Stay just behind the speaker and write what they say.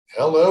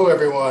Hello,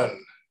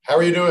 everyone. How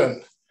are you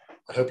doing?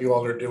 I hope you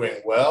all are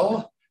doing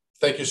well.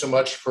 Thank you so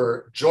much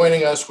for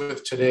joining us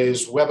with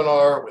today's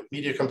webinar with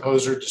Media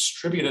Composer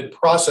Distributed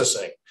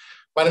Processing.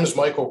 My name is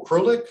Michael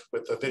Krulik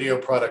with the Video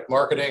Product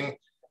Marketing.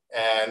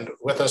 And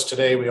with us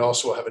today, we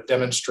also have a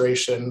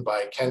demonstration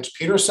by Kent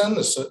Peterson,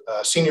 the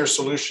Senior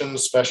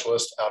Solutions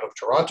Specialist out of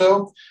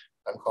Toronto.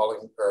 I'm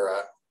calling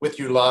with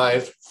you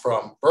live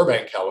from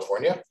Burbank,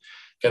 California.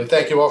 Again,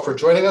 thank you all for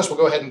joining us. We'll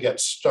go ahead and get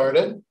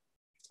started.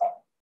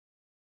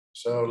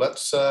 So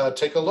let's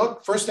take a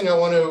look. First thing I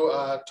want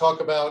to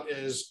talk about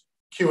is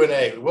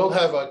Q&A. We will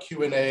have a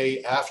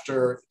Q&A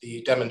after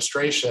the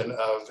demonstration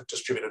of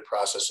distributed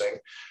processing,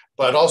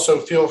 but also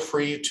feel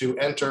free to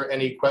enter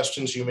any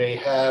questions you may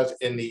have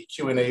in the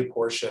Q&A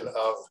portion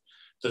of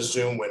the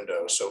Zoom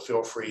window. So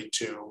feel free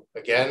to,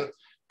 again,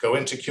 go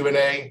into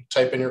Q&A,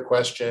 type in your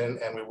question,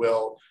 and we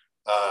will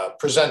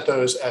present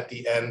those at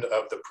the end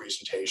of the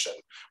presentation.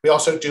 We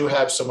also do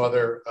have some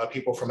other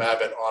people from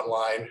Avid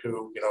online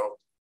who,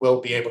 will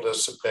be able to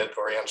submit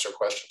or answer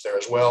questions there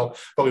as well,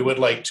 but we would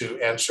like to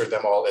answer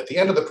them all at the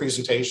end of the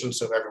presentation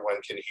so everyone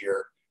can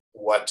hear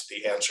what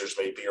the answers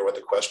may be or what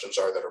the questions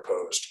are that are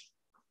posed.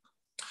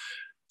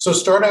 So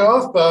starting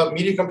off,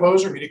 Media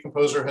Composer. Media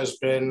Composer has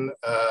been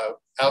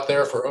out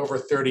there for over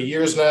 30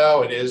 years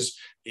now. It is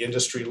the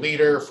industry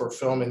leader for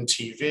film and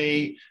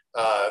TV,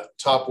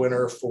 top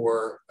winner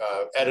for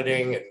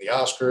editing and the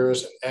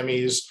Oscars and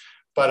Emmys.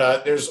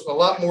 But there's a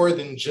lot more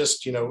than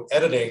just,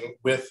 editing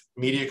with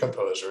Media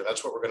Composer.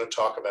 That's what we're going to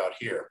talk about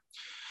here.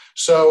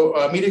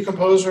 So Media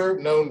Composer,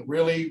 known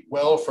really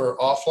well for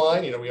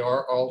offline. We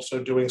are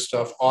also doing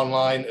stuff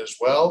online as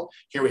well.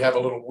 Here we have a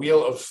little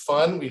wheel of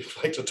fun. We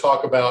like to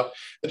talk about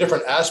the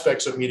different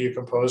aspects of Media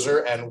Composer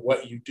and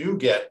what you do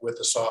get with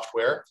the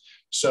software.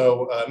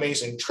 So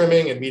amazing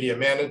trimming and media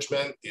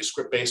management, the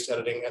script-based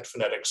editing and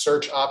phonetic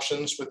search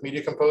options with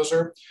Media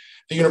Composer,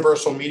 the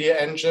Universal Media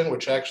Engine,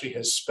 which actually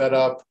has sped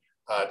up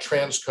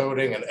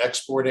transcoding and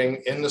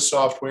exporting in the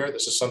software.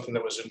 This is something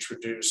that was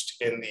introduced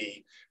in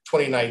the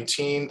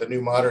 2019, the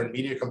new modern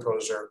Media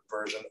Composer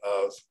version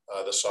of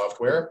the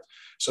software.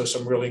 So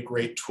some really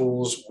great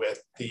tools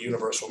with the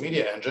Universal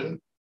Media Engine.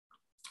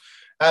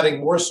 Adding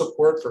more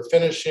support for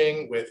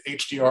finishing with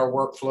HDR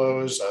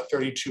workflows,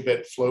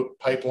 32-bit float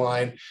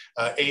pipeline,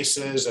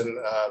 ACEs, and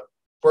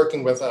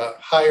working with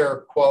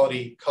higher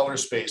quality color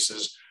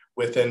spaces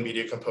within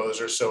Media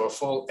Composer. So a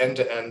full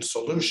end-to-end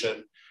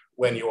solution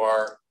when you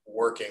are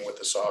working with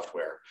the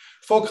software.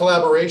 Full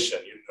collaboration,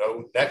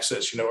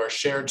 Nexus, our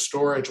shared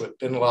storage with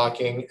bin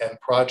locking and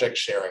project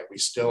sharing. We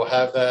still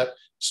have that,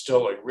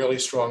 still a really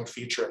strong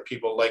feature, and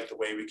people like the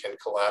way we can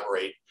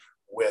collaborate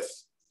with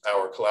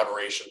our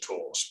collaboration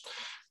tools.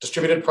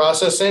 Distributed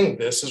processing,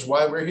 this is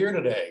why we're here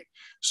today.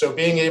 So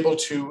being able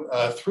to,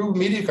 through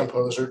Media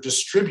Composer,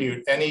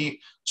 distribute any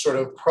sort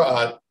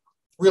of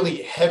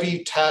really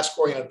heavy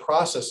task-oriented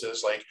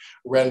processes like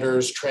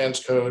renders,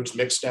 transcodes,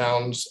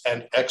 mixdowns,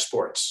 and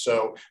exports.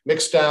 So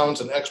mixdowns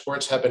and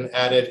exports have been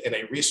added in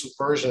a recent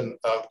version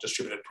of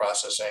distributed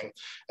processing,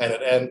 and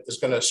it is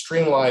going to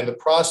streamline the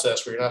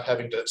process where you're not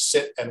having to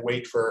sit and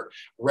wait for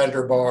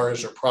render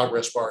bars or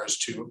progress bars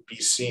to be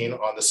seen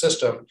on the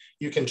system.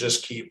 You can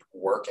just keep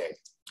working.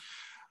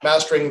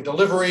 Mastering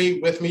delivery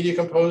with Media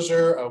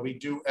Composer, we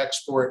do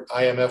export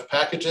IMF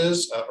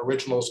packages,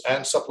 originals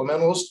and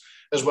supplementals,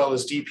 as well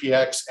as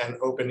DPX and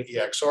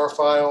OpenEXR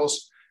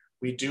files.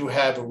 We do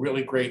have a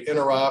really great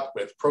interop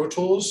with Pro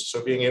Tools,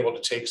 so being able to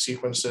take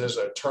sequences,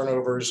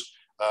 turnovers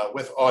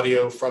with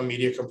audio from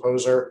Media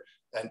Composer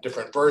and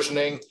different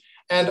versioning,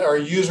 and our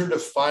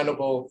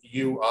user-definable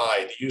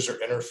UI, the user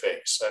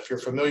interface. If you're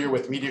familiar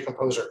with Media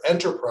Composer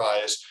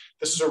Enterprise,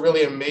 this is a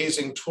really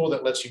amazing tool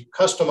that lets you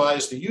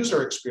customize the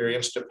user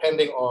experience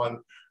depending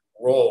on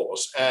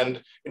roles.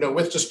 And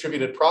with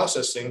distributed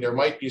processing, there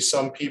might be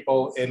some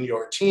people in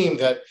your team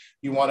that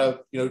you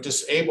want to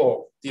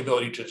disable the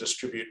ability to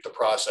distribute the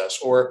process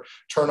or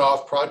turn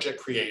off project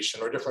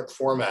creation or different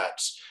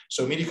formats.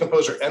 So Media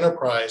Composer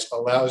Enterprise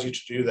allows you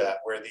to do that,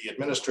 where the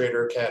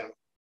administrator can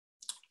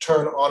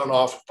turn on and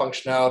off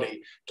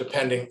functionality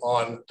depending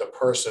on the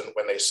person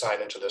when they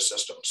sign into the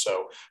system.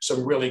 So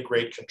some really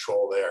great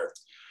control there.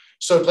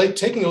 So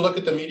taking a look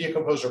at the Media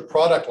Composer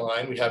product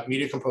line, we have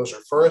Media Composer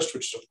First,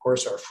 which is of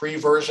course our free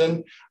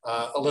version,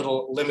 a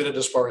little limited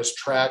as far as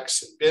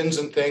tracks and bins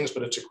and things,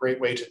 but it's a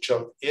great way to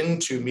jump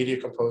into Media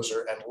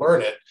Composer and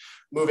learn it.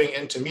 Moving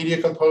into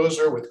Media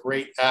Composer with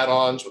great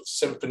add-ons with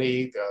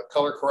Symphony,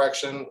 color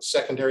correction,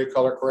 secondary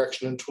color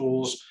correction and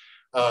tools,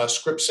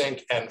 script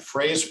sync and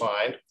phrase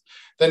find.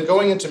 Then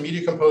going into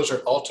Media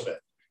Composer Ultimate,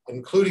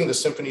 including the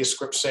Symphony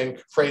Script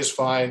Sync, Phrase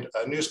Find,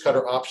 News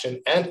Cutter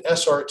option, and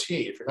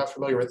SRT. If you're not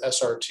familiar with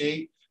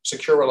SRT,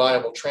 Secure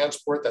Reliable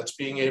Transport, that's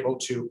being able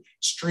to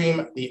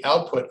stream the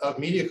output of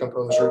Media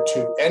Composer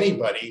to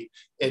anybody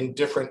in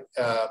different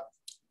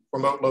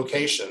remote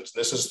locations.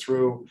 This is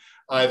through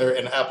either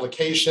an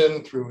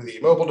application, through the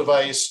mobile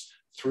device,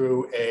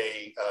 through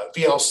a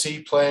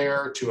VLC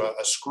player, to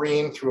a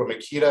screen, through a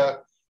Makita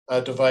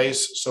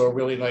device. So a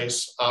really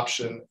nice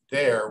option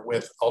there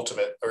with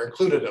Ultimate, or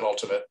included in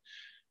Ultimate.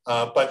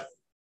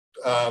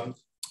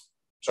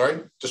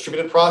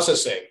 Distributed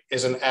processing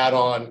is an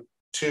add-on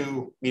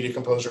to Media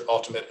Composer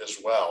Ultimate as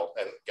well.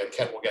 And again,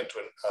 Kent will get to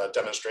a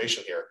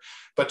demonstration here.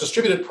 But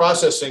distributed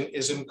processing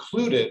is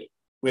included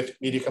with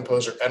Media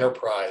Composer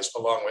Enterprise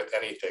along with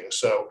anything.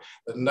 So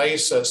a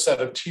nice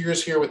set of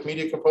tiers here with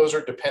Media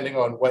Composer, depending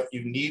on what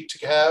you need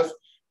to have,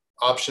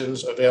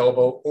 options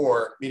available,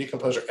 or Media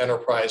Composer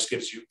Enterprise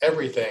gives you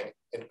everything,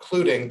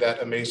 including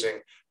that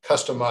amazing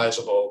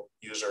customizable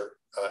user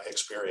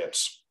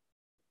experience.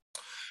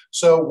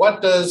 So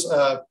what does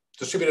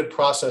distributed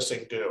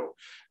processing do?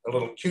 A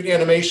little cute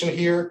animation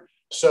here.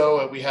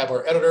 So we have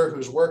our editor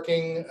who's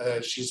working.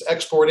 She's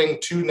exporting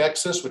to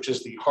Nexus, which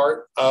is the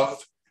heart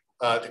of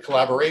the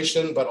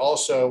collaboration, but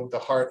also the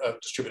heart of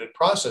distributed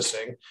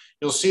processing.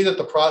 You'll see that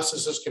the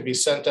processes can be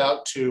sent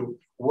out to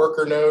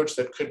worker nodes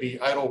that could be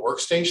idle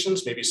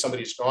workstations. Maybe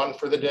somebody's gone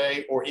for the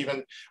day, or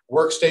even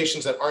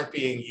workstations that aren't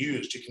being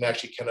used. You can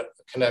actually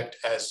connect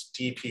as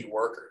DP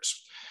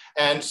workers.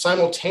 And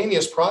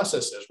simultaneous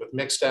processes with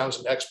mixdowns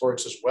and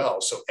exports as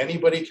well. So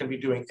anybody can be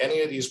doing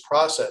any of these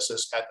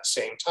processes at the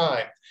same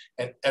time,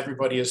 and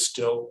everybody is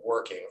still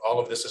working. All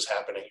of this is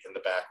happening in the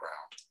background.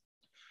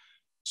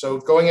 So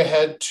going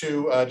ahead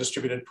to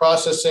distributed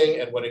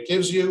processing and what it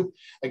gives you,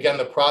 again,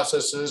 the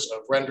processes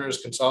of renders,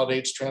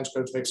 consolidates,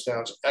 transcodes,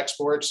 mixdowns, and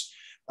exports.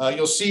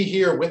 You'll see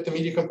here with the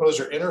Media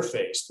Composer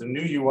interface, the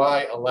new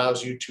UI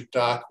allows you to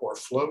dock or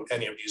float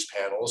any of these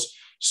panels.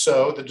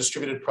 So the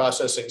distributed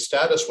processing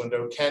status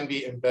window can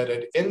be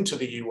embedded into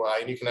the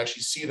UI, and you can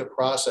actually see the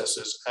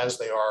processes as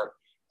they are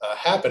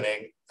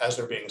happening as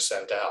they're being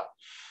sent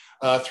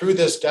out. Through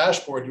this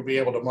dashboard, you'll be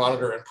able to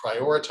monitor and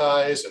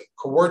prioritize and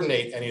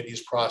coordinate any of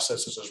these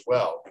processes as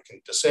well. You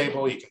can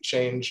disable, you can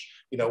change,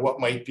 what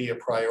might be a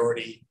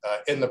priority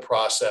in the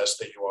process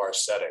that you are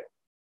setting.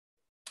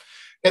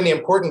 And the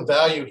important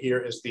value here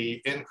is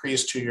the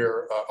increase to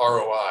your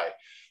ROI.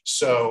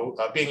 So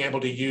being able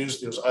to use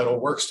those idle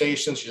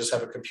workstations, you just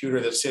have a computer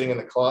that's sitting in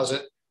the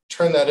closet,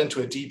 turn that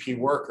into a DP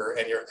worker,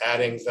 and you're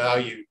adding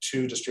value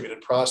to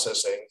distributed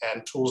processing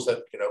and tools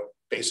that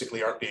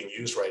basically aren't being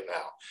used right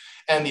now,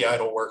 and the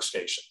idle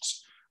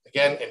workstations.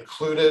 Again,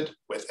 included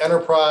with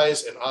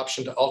Enterprise, an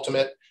option to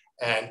Ultimate,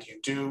 and you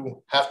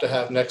do have to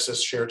have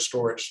Nexus shared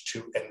storage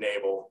to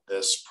enable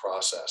this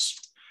process.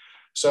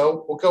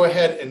 So we'll go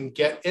ahead and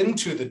get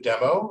into the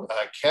demo.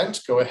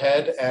 Kent, go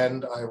ahead,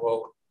 and I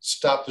will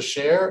stop the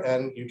share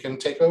and you can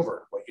take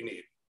over what you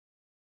need.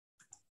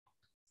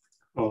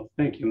 Well,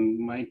 thank you,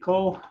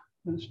 Michael.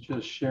 Let's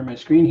just share my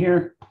screen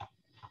here.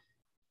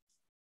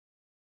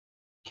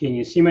 Can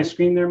you see my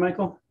screen there,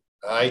 Michael?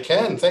 I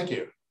can, thank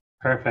you.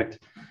 Perfect.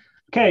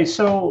 Okay,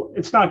 so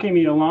it's not going to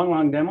be a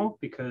long demo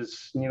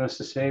because needless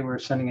to say, we're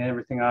sending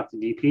everything off to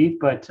DP.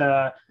 But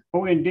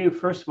what we're going to do,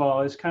 first of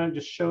all, is kind of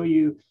just show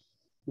you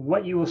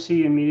what you will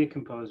see in Media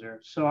Composer.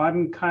 So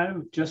I'm kind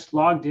of just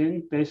logged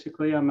in.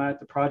 Basically, I'm at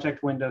the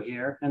project window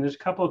here, and there's a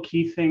couple of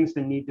key things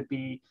that need to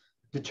be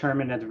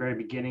determined at the very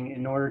beginning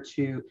in order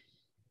to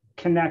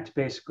connect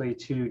basically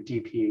to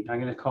DP. I'm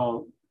going to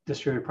call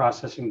distributed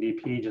processing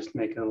DP just to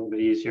make it a little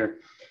bit easier.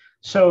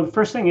 So the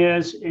first thing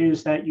is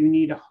that you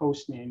need a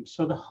host name.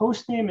 So the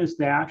host name is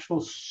the actual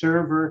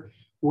server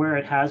where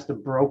it has the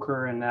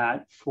broker and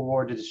that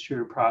for the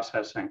distributed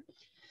processing.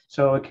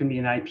 So it can be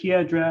an IP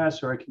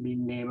address or it can be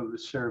the name of the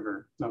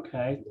server,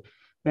 okay?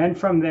 Then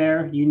from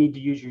there, you need to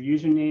use your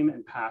username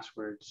and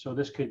password. So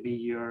this could be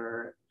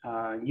your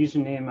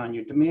username on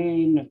your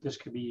domain. This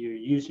could be your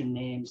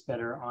usernames that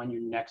are on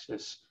your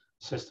Nexus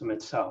system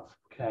itself,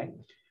 okay?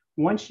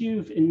 Once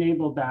you've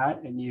enabled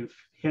that and you've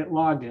hit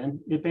logged in,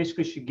 it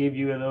basically should give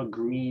you a little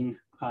green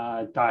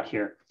dot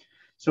here.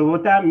 So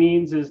what that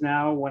means is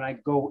now when I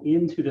go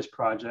into this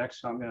project,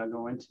 so I'm going to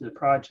go into the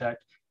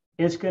project,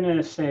 it's going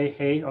to say,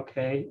 hey,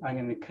 okay, I'm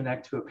going to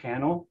connect to a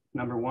panel,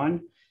 number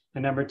one.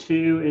 And number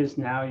two is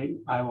now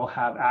I will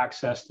have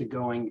access to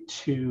going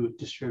to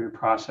distributed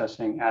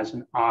processing as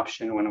an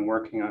option when I'm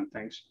working on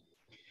things.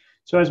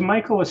 So as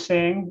Michael was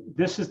saying,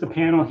 this is the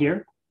panel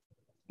here.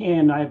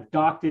 And I've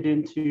docked it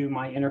into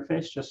my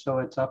interface just so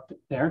it's up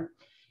there.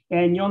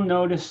 And you'll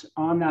notice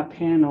on that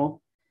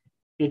panel,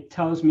 it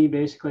tells me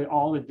basically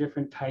all the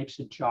different types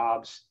of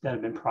jobs that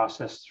have been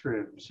processed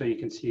through. So you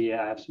can see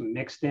I have some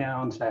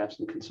mixdowns, I have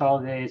some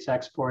consolidates,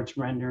 exports,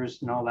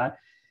 renders, and all that.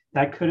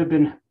 That could have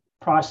been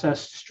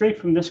processed straight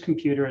from this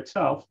computer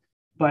itself,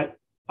 but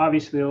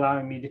obviously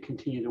allowing me to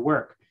continue to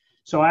work.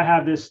 So I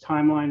have this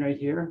timeline right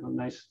here, a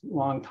nice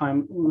long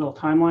little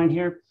timeline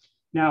here.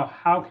 Now,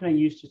 how can I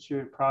use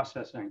distributed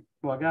processing?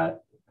 Well, I got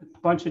a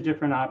bunch of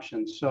different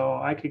options. So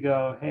I could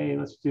go, hey,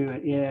 let's do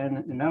it in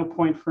an out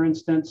point, for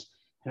instance.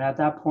 And at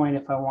that point,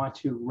 if I want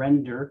to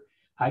render,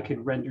 I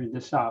could render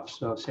this off.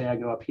 So say I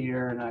go up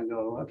here and I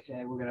go,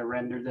 okay, we're going to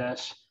render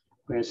this.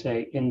 We're going to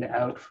say in to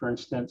out, for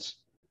instance,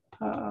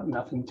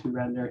 nothing to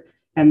render.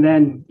 And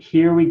then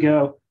here we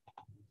go.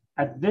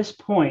 At this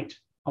point,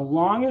 as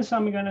long as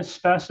I'm going to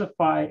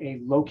specify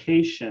a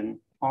location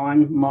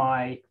on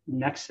my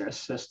Nexus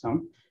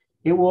system,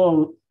 it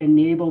will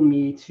enable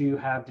me to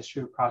have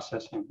distributed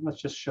processing.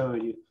 Let's just show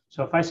you.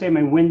 So if I say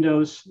my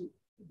Windows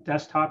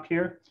desktop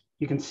here,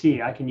 you can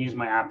see I can use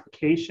my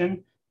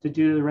application to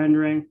do the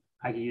rendering.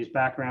 I can use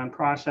background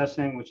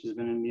processing, which has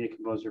been in Media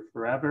Composer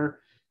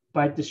forever,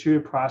 but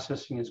distributed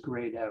processing is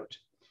grayed out.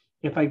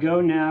 If I go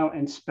now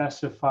and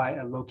specify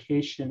a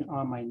location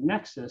on my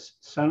Nexus,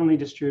 suddenly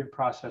distributed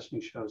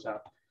processing shows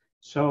up.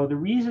 So the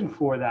reason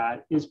for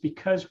that is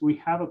because we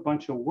have a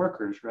bunch of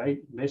workers, right?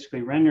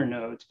 Basically render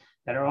nodes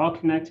that are all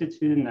connected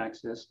to the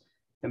Nexus.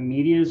 The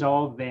media is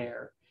all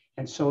there.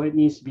 And so it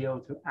needs to be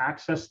able to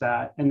access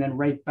that and then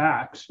write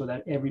back so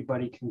that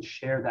everybody can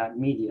share that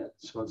media.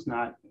 So it's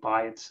not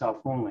by itself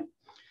only.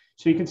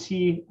 So you can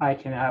see I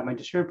can have my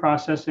distributed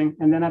processing.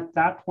 And then at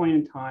that point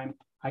in time,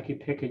 I could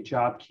pick a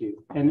job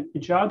queue. And a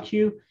job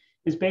queue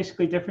is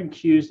basically different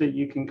queues that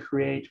you can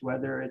create,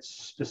 whether it's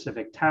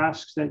specific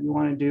tasks that you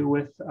want to do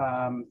with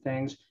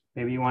things.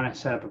 Maybe you want to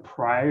set up a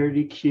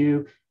priority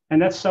queue.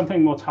 And that's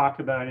something we'll talk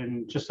about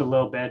in just a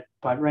little bit.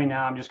 But right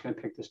now, I'm just going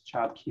to pick this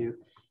job queue.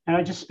 And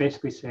I just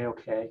basically say,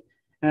 OK.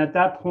 And at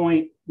that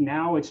point,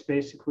 now it's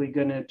basically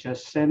going to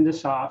just send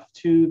this off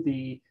to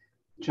the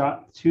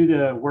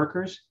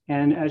workers.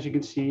 And as you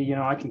can see,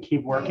 I can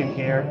keep working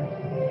here.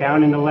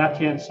 Down in the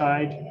left-hand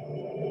side,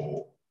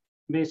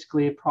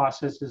 basically it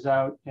processes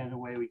out and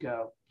away we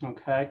go.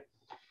 OK.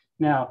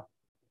 Now,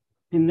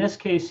 in this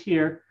case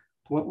here,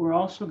 what we're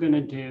also going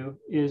to do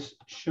is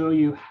show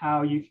you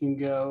how you can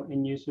go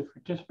and use it for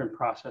different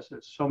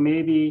processes. So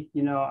maybe,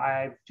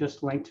 I've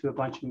just linked to a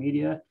bunch of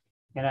media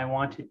and I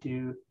want to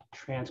do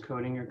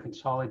transcoding or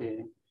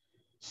consolidating.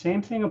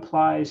 Same thing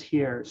applies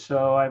here.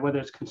 So whether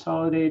it's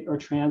consolidate or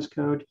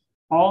transcode,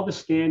 all the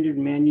standard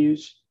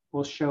menus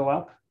will show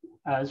up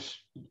as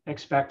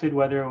expected,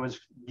 whether it was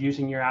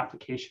using your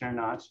application or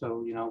not.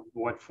 So,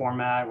 what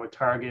format, what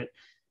target,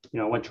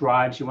 what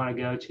drives you want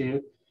to go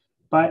to.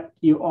 But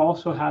you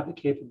also have the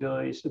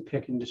capabilities of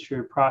picking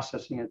distributed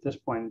processing at this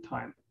point in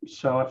time.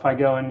 So if I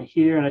go in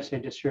here and I say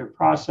distributed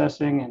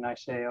processing and I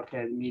say,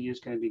 okay, the media is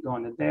going to be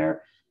going to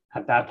there.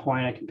 At that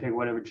point, I can pick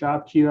whatever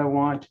job queue I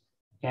want.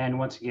 And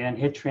once again,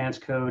 hit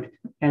transcode,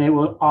 and it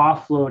will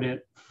offload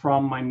it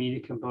from my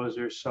Media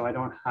Composer so I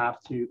don't have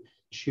to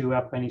chew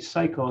up any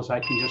cycles. I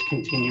can just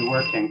continue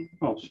working.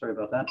 Oh, sorry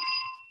about that.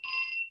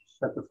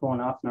 Shut the phone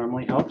off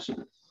normally helps.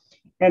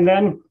 And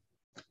then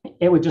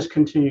it would just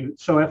continue.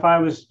 So if I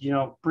was,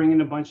 bringing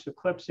a bunch of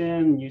clips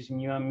in, using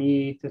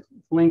UME to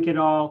link it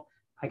all,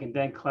 I can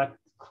then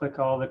click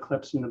all the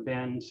clips in the bin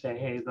and say,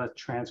 hey,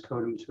 let's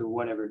transcode them to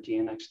whatever,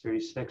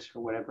 DNX36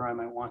 or whatever I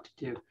might want to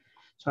do.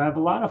 So I have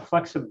a lot of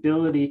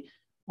flexibility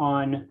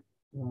on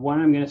when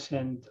I'm going to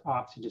send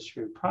off to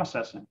distributed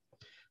processing.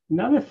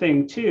 Another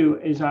thing too,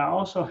 is I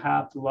also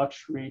have the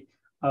luxury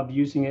of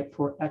using it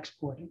for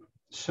exporting.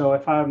 So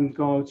if I'm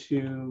going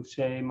to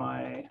say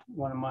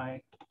one of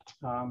my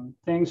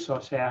things, so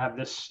say I have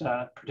this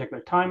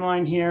particular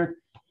timeline here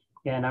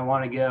and I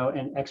want to go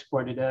and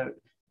export it out.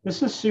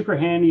 This is super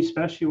handy,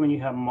 especially when you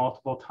have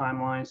multiple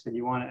timelines that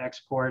you want to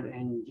export,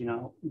 and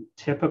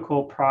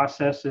typical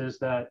processes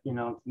that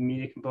the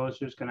Media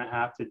Composer is going to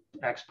have to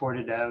export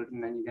it out,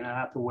 and then you're going to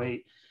have to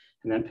wait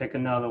and then pick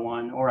another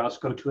one, or else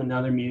go to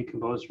another Media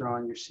Composer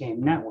on your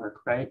same network,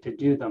 right, to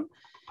do them.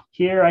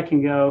 Here I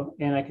can go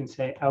and I can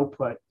say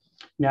output.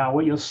 Now,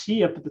 what you'll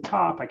see up at the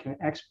top, I can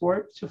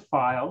export to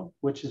file,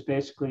 which is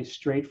basically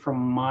straight from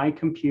my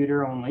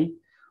computer only,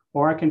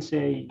 or I can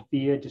say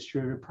via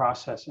distributed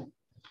processing.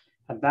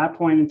 At that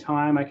point in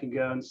time, I can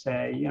go and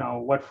say,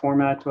 what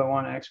format do I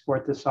want to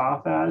export this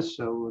off as?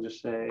 So we'll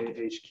just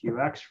say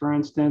HQX, for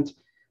instance.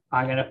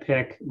 I'm going to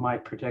pick my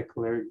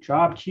particular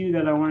job queue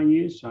that I want to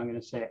use. So I'm going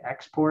to say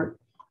export.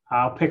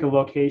 I'll pick a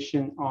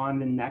location on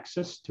the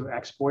Nexus to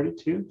export it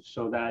to,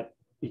 so that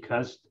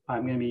because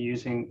I'm going to be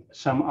using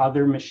some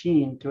other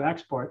machine to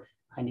export,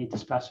 I need to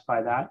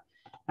specify that.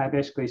 I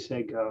basically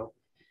say go.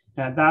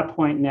 And at that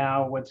point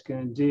now, what's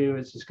going to do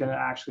is it's going to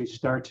actually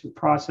start to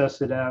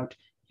process it out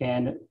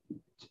and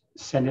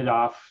send it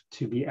off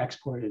to be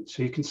exported.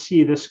 So you can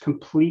see this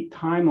complete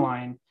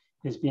timeline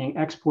is being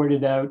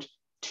exported out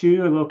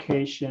to a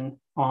location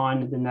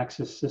on the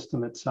Nexus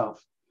system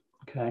itself.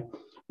 Okay.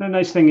 The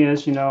nice thing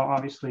is,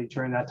 obviously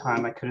during that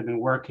time, I could have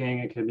been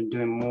working, I could have been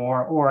doing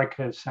more, or I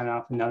could have sent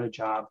off another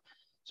job.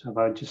 So if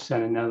I would just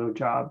send another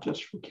job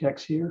just for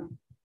kicks here,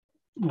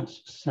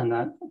 let's send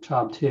that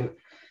job too.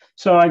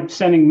 So I'm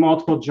sending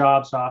multiple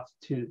jobs off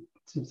to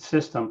the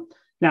system.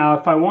 Now,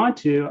 if I want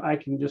to, I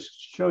can just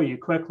show you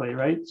quickly,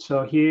 right?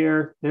 So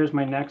there's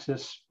my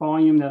Nexus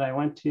volume that I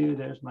went to,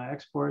 there's my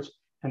exports,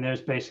 and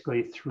there's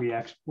basically 3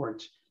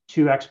 exports.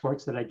 2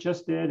 exports that I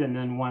just did, and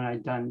then one I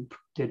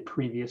did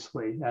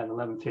previously at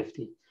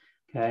 1150.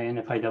 Okay, and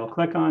if I double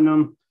click on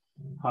them,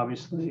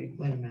 obviously.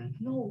 Wait a minute.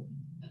 No.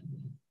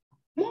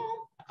 Mom,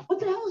 what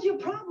the hell is your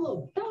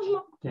problem? That was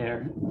my...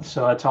 There.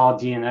 So it's all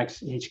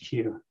DNX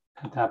HQ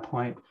at that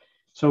point.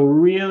 So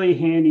really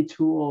handy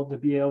tool to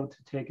be able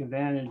to take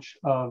advantage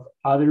of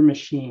other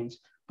machines,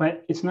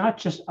 but it's not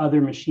just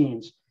other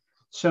machines.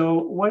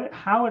 So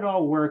how it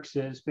all works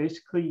is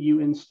basically you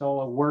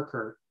install a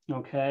worker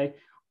okay,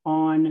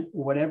 on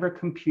whatever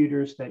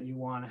computers that you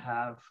want to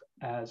have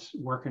as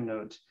worker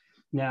nodes.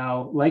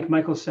 Now, like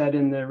Michael said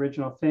in the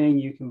original thing,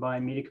 you can buy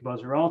Media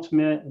Composer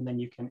Ultimate, and then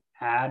you can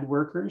add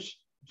workers,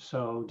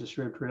 so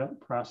distributed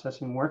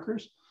processing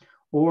workers.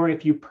 Or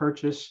if you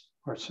purchase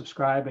or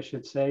subscribe, I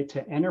should say,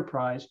 to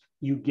Enterprise,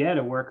 you get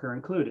a worker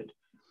included.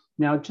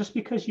 Now, just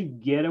because you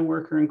get a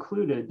worker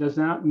included does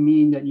not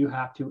mean that you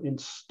have to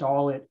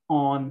install it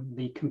on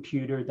the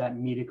computer that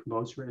Media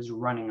Composer is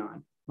running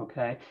on,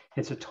 okay?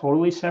 It's a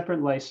totally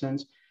separate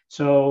license.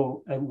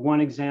 So one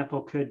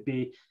example could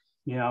be,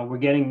 we're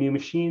getting new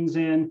machines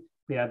in,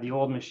 we have the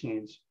old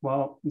machines.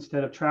 Well,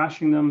 instead of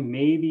trashing them,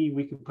 maybe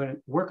we could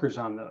put workers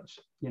on those.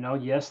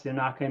 Yes, they're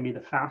not going to be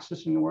the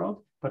fastest in the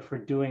world, but for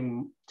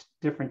doing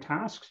different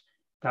tasks,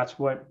 that's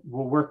what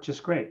will work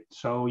just great.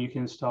 So you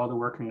can install the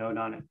worker node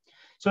on it.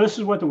 So this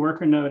is what the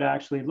worker node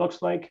actually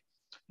looks like.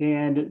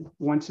 And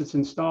once it's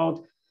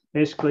installed,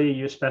 basically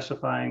you're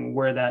specifying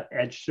where that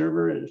edge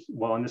server is.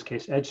 Well, in this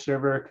case, edge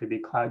server, it could be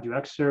Cloud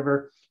UX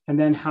server, and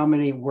then how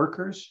many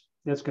workers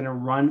that's going to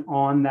run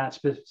on that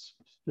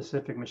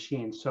specific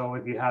machine. So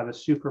if you have a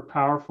super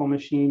powerful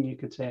machine, you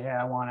could say, hey,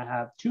 I want to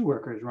have 2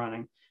 workers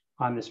running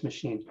on this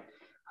machine.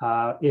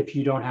 If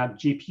you don't have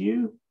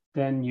GPU,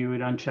 then you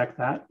would uncheck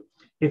that.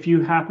 If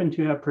you happen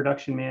to have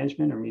production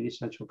management or Media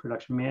Central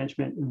production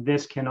management,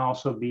 this can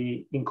also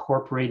be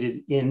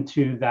incorporated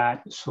into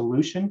that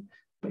solution.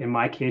 In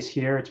my case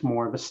here, it's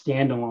more of a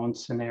standalone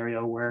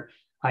scenario where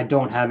I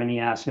don't have any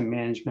asset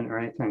management or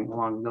anything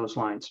along those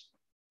lines.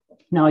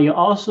 Now, you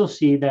also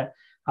see that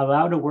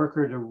allowed a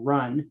worker to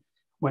run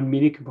when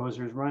Media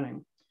Composer is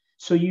running.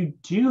 So you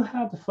do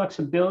have the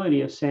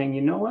flexibility of saying,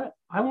 you know what,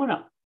 I want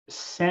to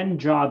send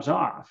jobs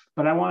off,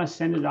 but I want to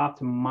send it off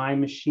to my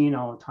machine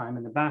all the time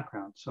in the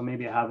background. So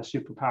maybe I have a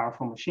super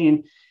powerful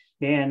machine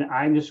and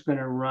I'm just going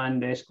to run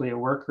basically a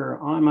worker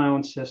on my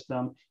own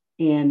system,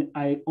 and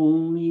I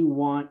only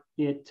want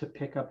it to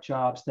pick up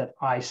jobs that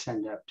I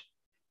send out.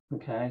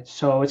 Okay,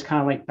 so it's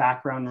kind of like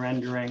background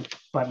rendering,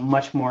 but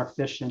much more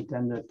efficient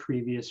than the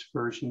previous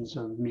versions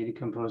of Media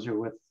Composer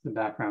with the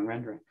background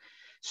rendering.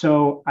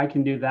 So I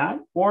can do that,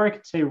 or I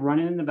could say run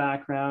it in the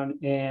background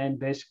and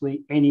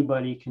basically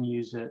anybody can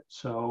use it.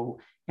 So,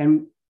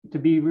 and to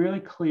be really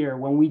clear,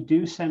 when we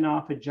do send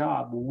off a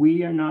job,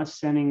 we are not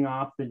sending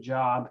off the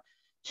job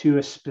to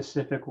a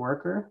specific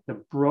worker.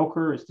 The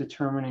broker is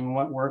determining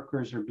what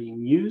workers are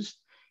being used,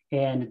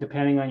 and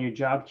depending on your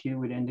job queue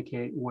would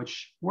indicate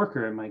which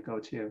worker it might go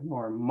to,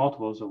 or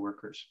multiples of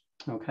workers,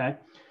 okay?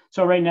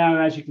 So right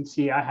now, as you can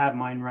see, I have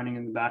mine running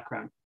in the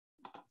background.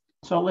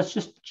 So let's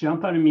just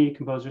jump out of Media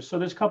Composer. So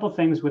there's a couple of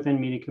things within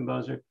Media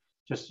Composer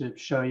just to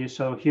show you.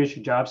 So here's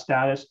your job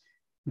status.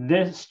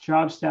 This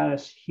job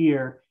status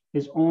here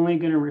is only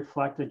going to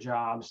reflect the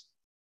jobs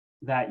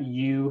that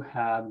you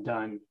have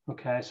done,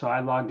 okay? So I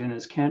logged in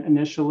as Kent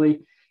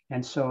initially,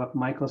 and so if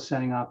Michael's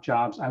sending off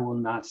jobs, I will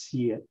not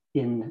see it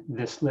in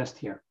this list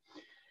here.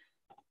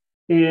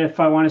 If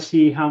I want to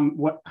see how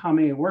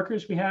many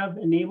workers we have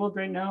enabled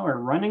right now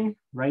or running,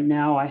 right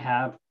now I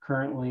have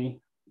currently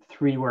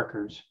 3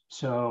 workers.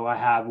 So I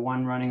have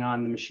one running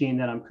on the machine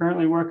that I'm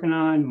currently working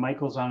on.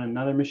 Michael's on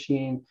another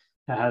machine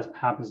that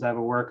happens to have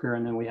a worker,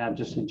 and then we have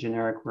just a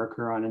generic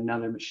worker on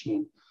another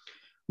machine.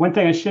 One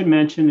thing I should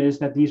mention is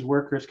that these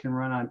workers can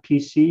run on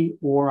PC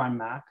or on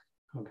Mac.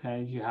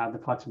 Okay, you have the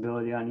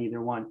flexibility on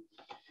either one.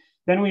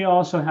 Then we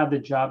also have the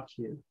job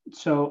queue.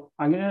 So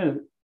I'm going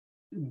to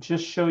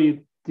just show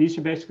you, these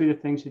are basically the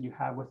things that you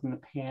have within the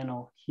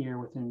panel here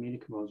within Media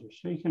Composer.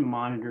 So you can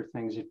monitor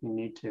things if you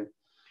need to.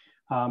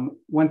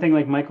 One thing,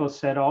 like Michael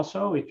said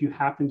also, if you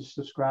happen to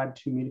subscribe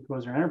to Media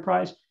Composer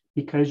Enterprise,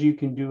 because you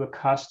can do a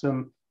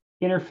custom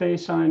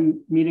interface on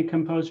Media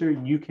Composer,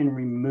 you can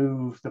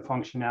remove the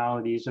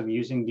functionalities of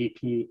using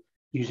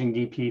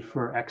DP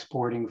for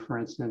exporting, for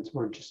instance,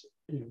 or just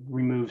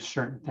remove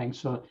certain things.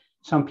 So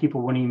some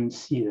people wouldn't even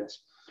see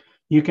this.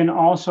 You can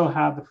also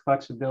have the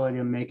flexibility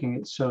of making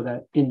it so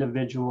that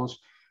individuals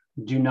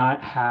do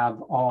not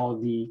have all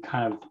the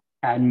kind of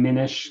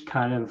adminish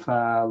kind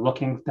of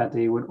looking, that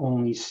they would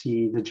only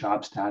see the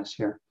job status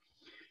here.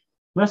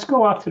 Let's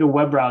go off to the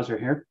web browser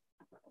here.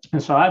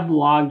 And so I've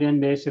logged in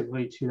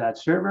basically to that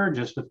server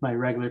just with my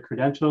regular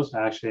credentials.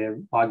 Actually,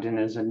 I've logged in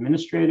as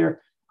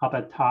administrator. Up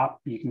at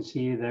top, you can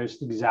see there's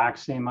the exact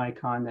same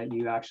icon that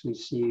you actually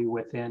see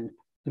within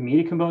the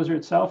Media Composer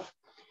itself.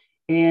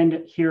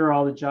 And here are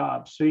all the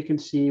jobs. So you can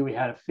see we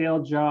had a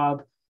failed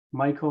job.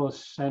 Michael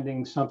is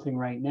sending something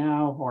right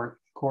now, or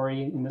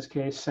Corey in this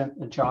case sent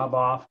a job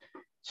off.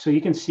 So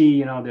you can see,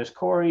 you know, there's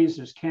Corey's,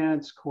 there's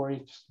Kent's,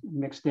 Corey's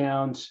mix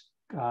downs,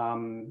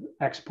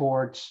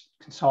 exports,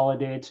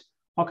 consolidates,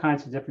 all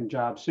kinds of different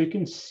jobs. So you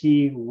can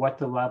see what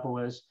the level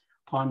is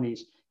on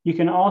these. You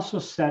can also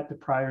set the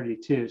priority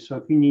too. So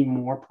if you need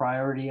more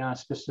priority on a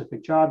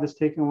specific job that's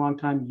taking a long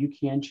time, you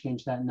can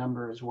change that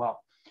number as well.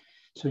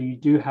 So you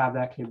do have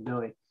that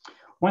capability.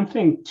 One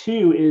thing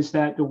too is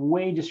that the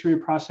way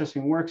distributed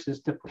processing works is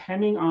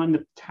depending on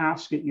the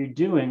task that you're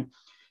doing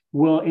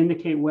will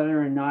indicate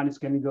whether or not it's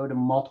going to go to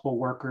multiple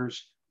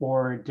workers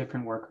or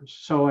different workers.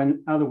 So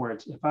in other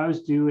words, if I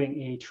was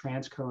doing a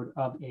transcode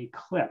of a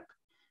clip,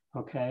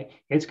 okay,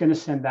 it's going to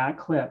send that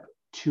clip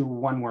to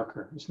one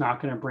worker. It's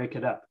not going to break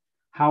it up.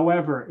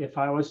 However, if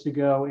I was to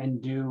go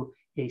and do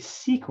a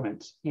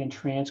sequence and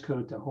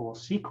transcode the whole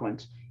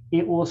sequence,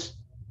 it will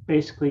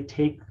basically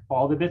take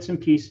all the bits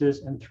and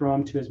pieces and throw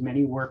them to as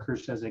many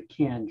workers as it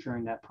can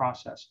during that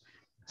process.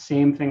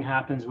 Same thing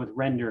happens with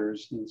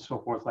renders and so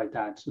forth like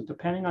that. So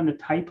depending on the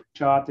type of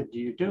job that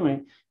you're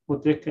doing will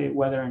dictate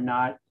whether or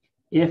not,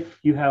 if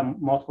you have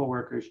multiple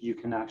workers, you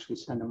can actually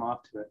send them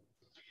off to it.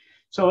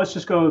 So let's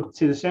just go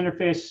to this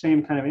interface,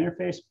 same kind of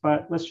interface,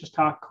 but let's just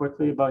talk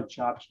quickly about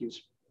job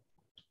queues.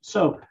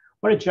 So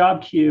what a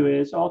job queue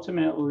is,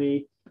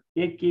 ultimately,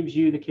 it gives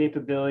you the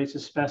capabilities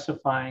of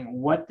specifying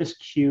what this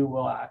queue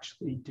will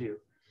actually do.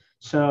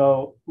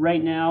 So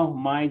right now,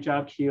 my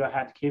job queue, I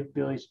had the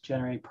capabilities to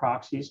generate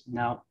proxies.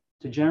 Now,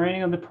 the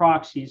generating of the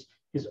proxies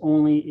is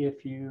only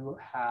if you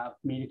have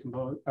Media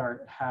Composer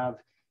or have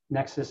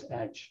Nexus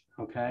Edge,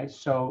 okay?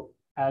 So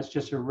as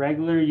just a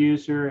regular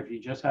user, if you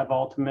just have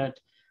Ultimate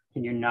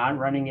and you're not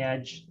running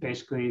Edge,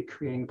 basically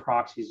creating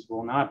proxies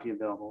will not be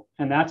available.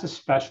 And that's a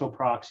special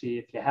proxy.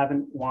 If you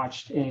haven't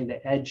watched any of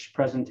the Edge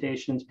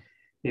presentations,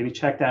 maybe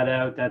check that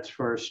out. That's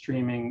for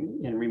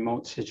streaming in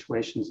remote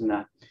situations and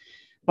that.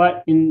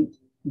 But in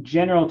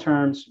general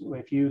terms,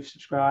 if you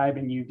subscribe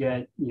and you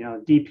get,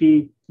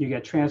 DP, you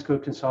get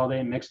transcode,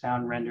 consolidate, mix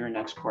down, render, and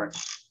export.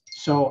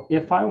 So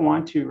if I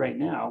want to right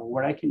now,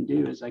 what I can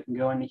do is I can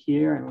go into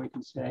here and we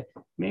can say,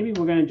 maybe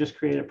we're going to just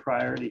create a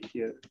priority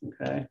queue,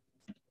 okay?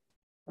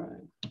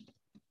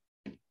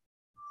 Right.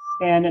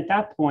 And at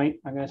that point,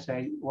 I'm going to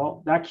say,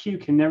 well, that queue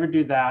can never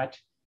do that.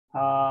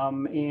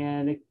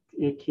 And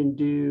it can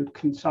do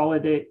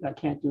consolidate. I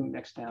can't do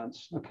mix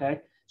downs,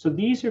 okay? So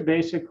these are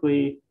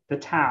basically the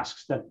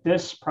tasks that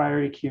this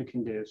priority queue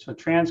can do. So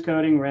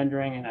transcoding,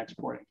 rendering, and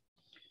exporting.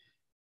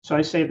 So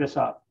I save this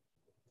up.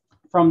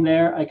 From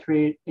there, I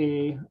create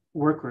a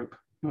work group,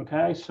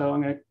 okay? So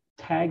I'm going to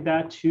tag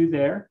that to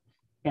there.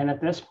 And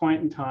at this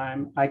point in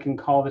time, I can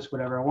call this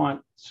whatever I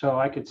want. So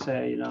I could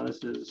say,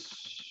 this is,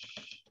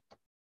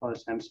 call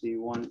this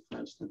MC1, for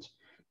instance.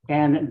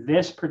 And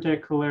this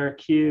particular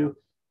queue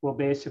will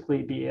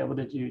basically be able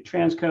to do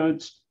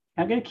transcodes.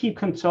 I'm going to keep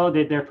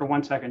consolidate there for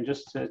 1 second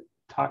just to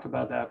talk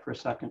about that for a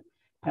second.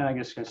 And I'm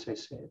just going to say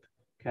save.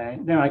 Okay.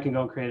 Then I can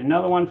go create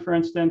another one, for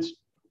instance,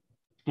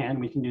 and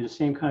we can do the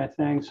same kind of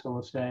thing. So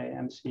we'll say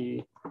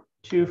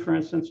MC2, for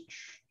instance.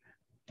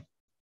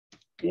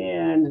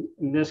 And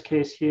in this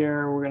case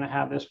here, we're going to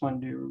have this one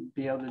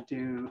be able to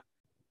do,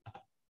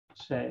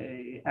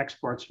 say,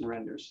 exports and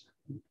renders.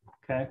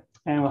 Okay.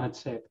 And we'll hit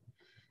save.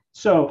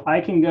 So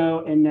I can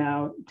go and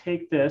now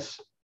take this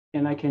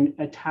and I can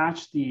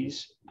attach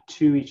these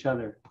to each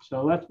other.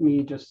 So let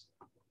me just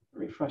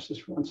refresh this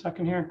for 1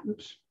 second here.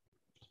 Oops.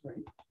 Sorry.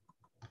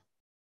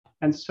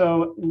 And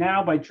so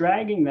now by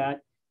dragging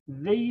that,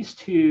 these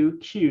two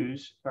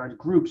queues or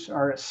groups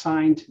are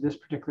assigned to this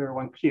particular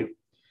one queue.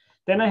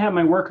 Then I have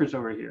my workers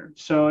over here.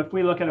 So if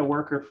we look at a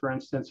worker, for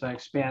instance, I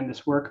expand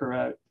this worker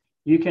out,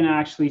 you can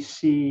actually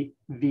see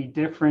the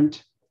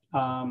different,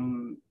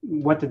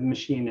 what the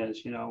machine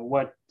is,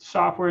 what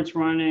software it's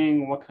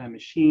running, what kind of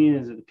machine,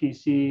 is it a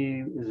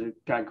PC, is it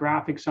got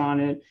graphics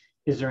on it,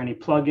 is there any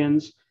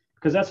plugins?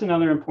 Because that's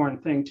another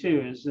important thing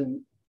too, is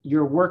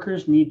your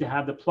workers need to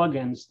have the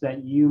plugins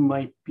that you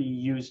might be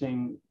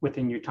using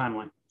within your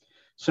timeline.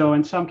 So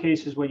in some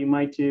cases, what you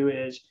might do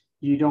is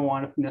you don't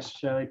want to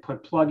necessarily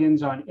put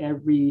plugins on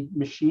every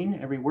machine,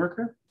 every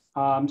worker.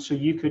 So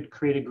you could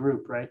create a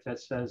group, right, that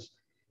says,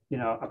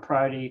 a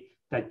priority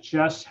that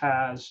just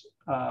has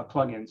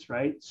plugins,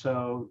 right?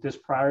 So this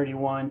priority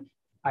one,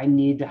 I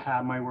need to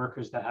have my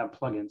workers that have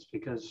plugins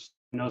because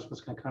it knows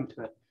what's going to come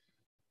to it.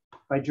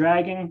 By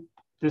dragging,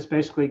 this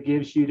basically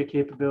gives you the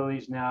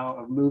capabilities now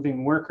of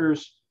moving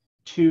workers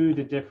to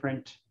the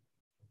different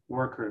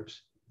work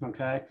groups,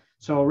 okay?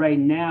 So right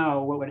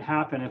now, what would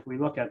happen if we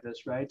look at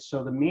this, right?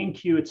 So the main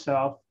queue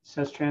itself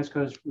says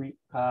transcodes,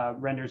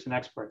 renders, and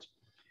exports.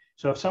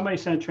 So if somebody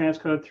sent a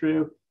transcode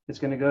through, it's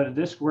going to go to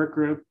this work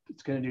group,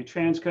 it's going to do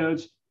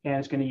transcodes, and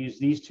it's going to use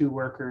these two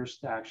workers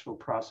to actually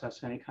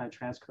process any kind of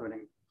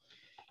transcoding.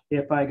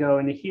 If I go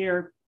into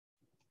here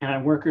and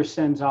a worker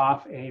sends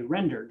off a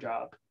render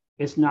job,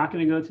 it's not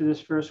going to go to this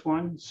first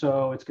one.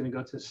 So it's going to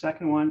go to the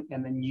second one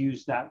and then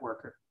use that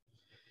worker.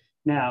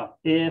 Now,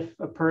 if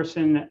a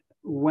person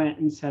went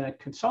and sent a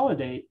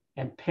consolidate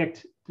and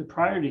picked the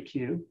priority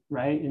queue,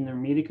 right, in their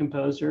Media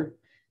Composer,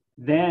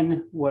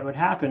 then what would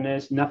happen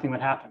is nothing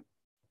would happen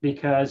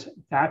because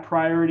that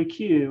priority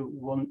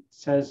queue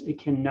says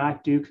it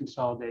cannot do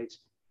consolidates.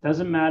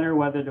 Doesn't matter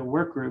whether the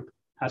work group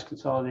has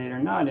consolidate or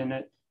not in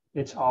it.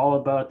 It's all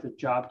about the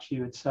job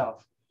queue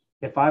itself.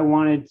 If I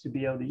wanted to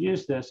be able to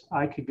use this,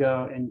 I could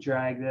go and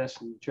drag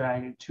this and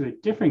drag it to a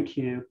different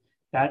queue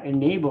that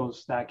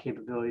enables that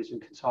capabilities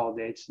and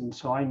consolidates. And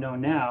so I know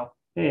now,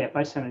 hey, if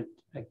I send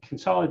a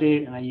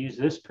consolidate and I use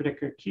this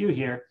particular queue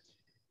here,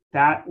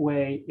 that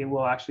way it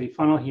will actually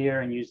funnel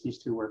here and use these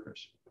two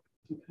workers.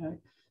 Okay,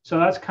 so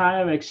that's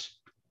kind of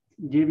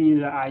giving you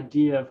the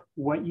idea of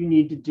what you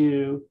need to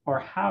do or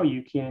how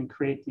you can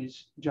create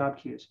these job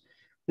queues.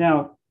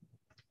 Now,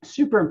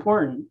 super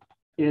important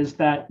is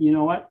that, you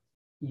know what,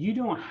 you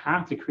don't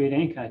have to create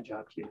any kind of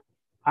job queue.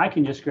 I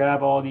can just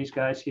grab all these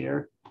guys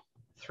here,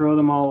 throw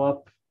them all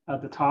up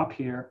at the top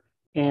here,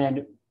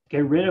 and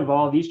get rid of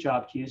all these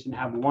job queues and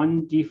have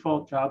one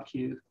default job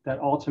queue that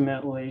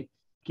ultimately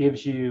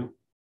gives you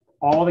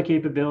all the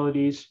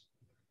capabilities.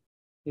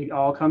 It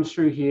all comes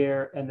through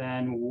here, and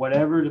then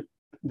whatever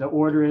the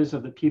order is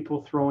of the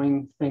people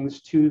throwing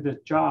things to the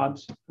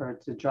jobs, or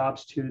the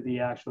jobs to the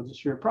actual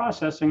distributed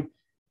processing,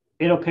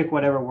 it'll pick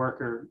whatever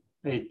worker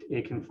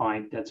it can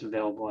find that's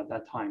available at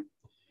that time.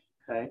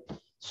 Okay,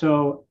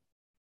 so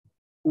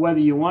whether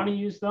you want to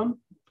use them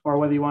or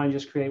whether you want to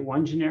just create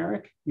one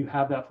generic, you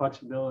have that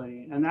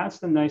flexibility. And that's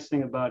the nice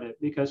thing about it,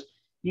 because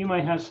you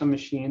might have some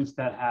machines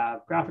that have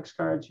graphics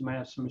cards, you might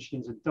have some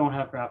machines that don't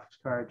have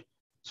graphics cards.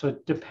 So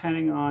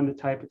depending on the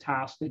type of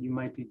task that you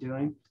might be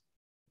doing,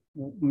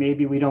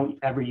 maybe we don't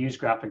ever use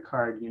graphic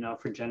card,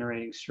 for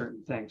generating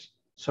certain things.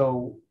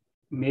 So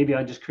maybe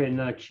I just create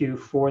another queue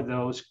for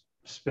those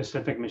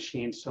specific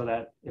machines, so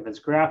that if it's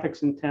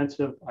graphics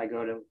intensive, I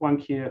go to one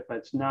queue. If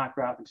it's not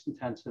graphics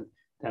intensive,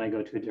 then I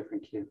go to a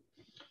different queue.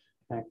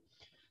 Okay.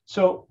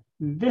 So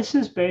this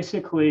is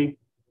basically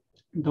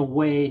the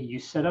way you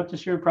set up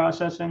distributed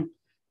processing.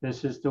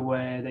 This is the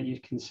way that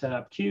you can set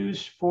up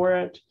queues for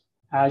it.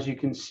 As you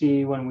can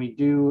see, when we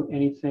do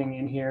anything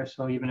in here,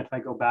 so even if I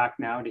go back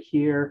now to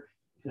here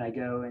and I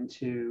go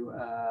into,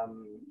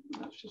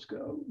 let's just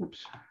go,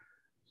 oops,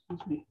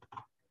 excuse me.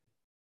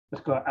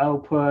 Let's go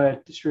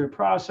output, distributed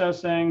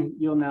processing.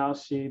 You'll now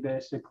see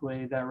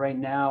basically that right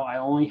now I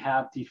only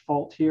have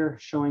default here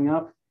showing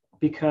up,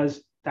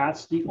 because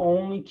that's the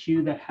only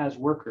queue that has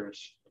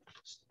workers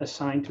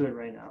assigned to it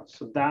right now.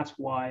 So that's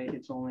why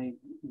it's only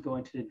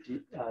going to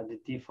the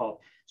default.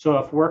 So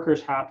if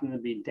workers happen to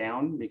be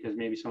down because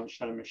maybe someone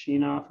shut a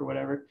machine off or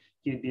whatever,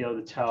 you'd be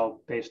able to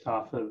tell based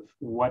off of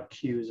what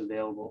queue is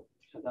available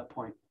at that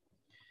point.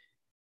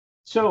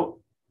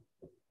 So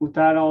with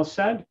that all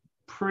said,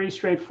 pretty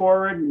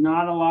straightforward,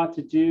 not a lot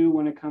to do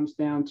when it comes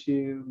down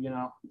to,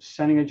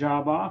 sending a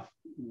job off,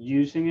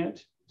 using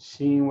it,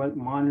 seeing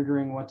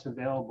monitoring what's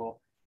available.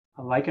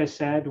 Like I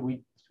said,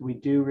 we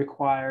do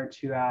require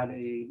to add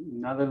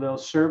another little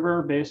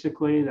server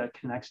basically that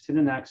connects to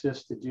the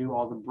Nexus to do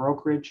all the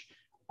brokerage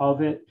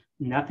of it.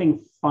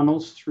 Nothing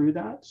funnels through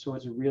that. So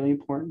it's really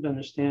important to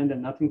understand that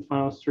nothing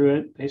funnels through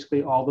it.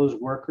 Basically, all those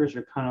workers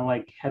are kind of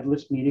like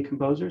headless media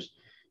composers.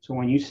 So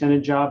when you send a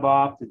job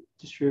off,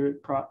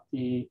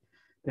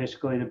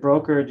 basically the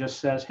broker just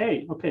says,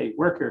 hey, okay,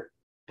 worker,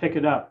 pick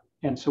it up.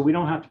 And so we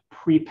don't have to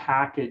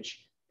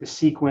pre-package the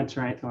sequence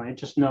or anything. It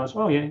just knows,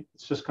 oh yeah,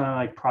 it's just kind of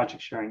like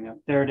project sharing.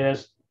 There it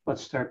is.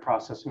 Let's start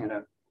processing it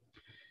out.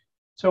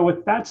 So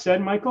with that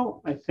said,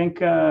 Michael, I think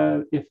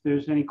if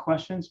there's any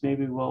questions,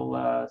 maybe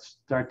we'll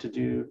start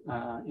to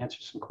answer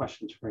some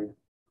questions for you.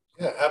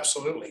 Yeah,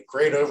 absolutely.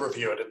 Great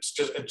overview. And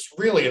it's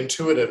really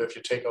intuitive if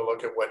you take a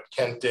look at what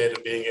Kent did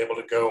and being able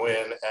to go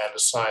in and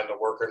assign the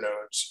worker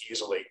nodes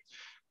easily.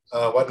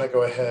 Why don't I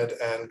go ahead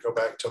and go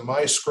back to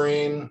my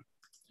screen?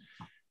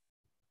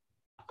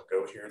 I'll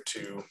go here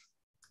to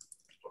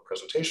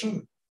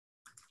presentation.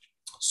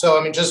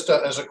 So, just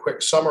as a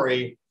quick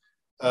summary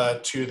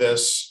to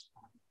this,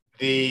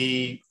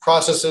 the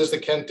processes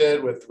that Kent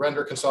did with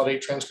render,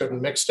 consolidate, transcode,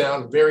 and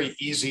mixdown, very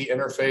easy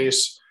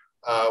interface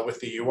with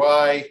the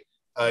UI.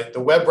 The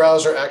web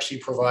browser actually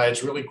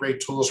provides really great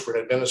tools for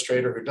an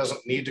administrator who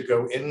doesn't need to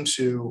go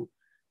into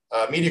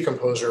Media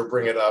Composer,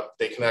 bring it up.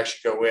 They can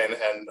actually go in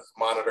and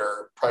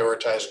monitor,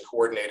 prioritize, and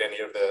coordinate any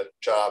of the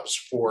jobs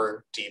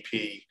for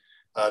DP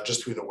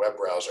just through the web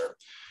browser.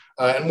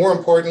 And more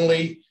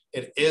importantly,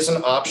 it is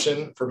an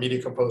option for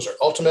Media Composer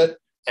Ultimate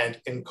and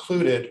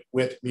included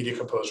with Media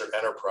Composer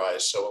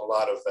Enterprise. So a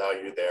lot of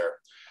value there.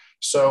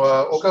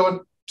 So we'll go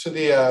into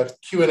the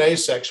Q&A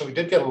section. We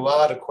did get a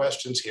lot of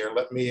questions here.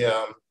 Let me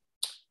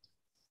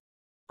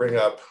bring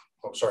up,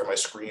 oh, sorry, my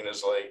screen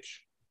is like,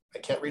 I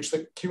can't reach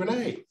the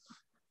Q&A.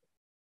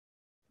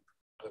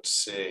 Let's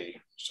see.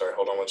 Sorry,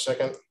 hold on one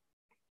second. Move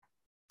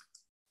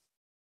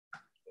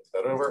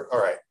that over. All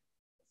right.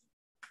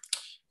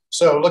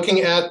 So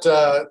looking at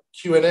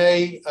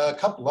Q&A,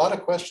 a lot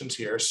of questions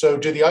here. So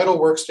do the idle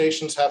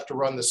workstations have to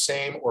run the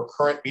same or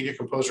current Media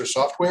Composer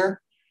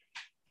software?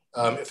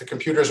 If the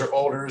computers are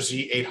older,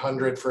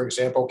 Z800, for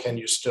example, can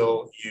you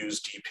still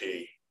use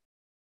DP?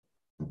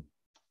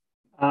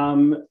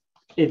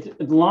 As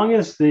long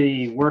as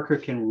the worker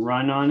can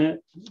run on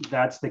it,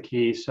 that's the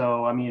key.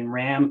 So,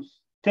 RAM,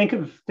 think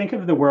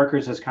of the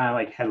workers as kind of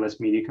like headless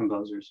Media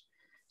Composers.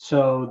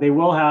 So they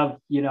will have,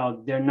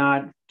 they're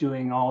not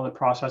doing all the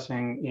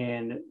processing,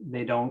 and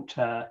they don't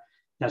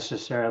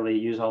necessarily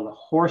use all the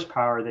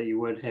horsepower that you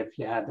would if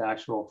you had the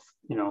actual,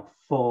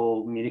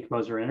 full Media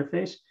Composer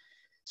interface.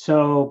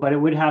 So, but it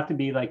would have to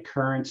be like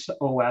current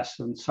OS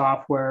and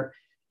software.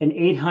 An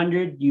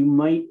 800, you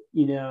might,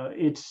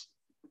 it's,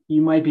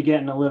 you might be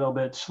getting a little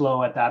bit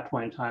slow at that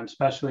point in time,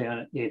 especially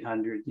on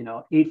 800.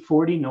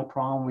 840, no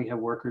problem. We have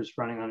workers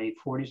running on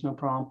 840s, no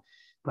problem.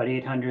 But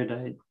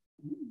 800,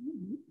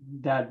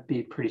 that'd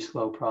be pretty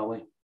slow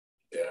probably.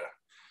 Yeah.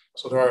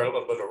 So there are a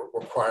little bit of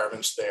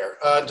requirements there.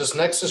 Does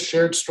Nexus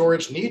shared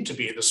storage need to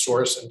be the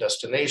source and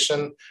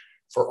destination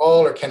for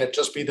all, or can it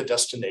just be the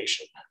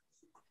destination?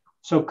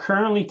 So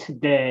currently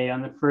today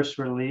on the first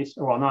release,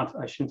 well, not,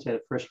 I shouldn't say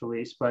the first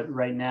release, but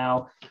right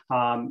now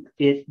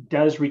it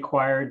does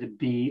require to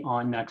be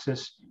on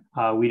Nexus.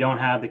 We don't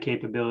have the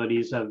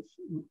capabilities of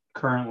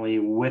currently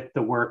with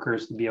the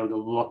workers to be able to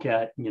look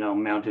at,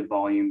 mounted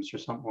volumes or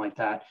something like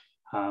that.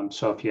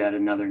 So if you had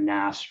another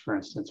NAS, for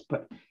instance,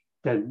 but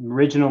the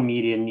original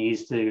media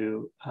needs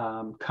to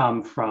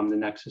come from the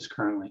Nexus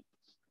currently.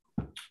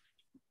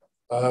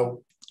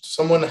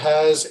 Someone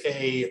has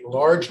a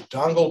large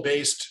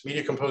dongle-based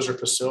Media Composer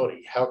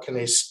facility. How can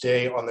they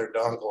stay on their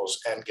dongles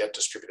and get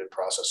distributed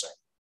processing?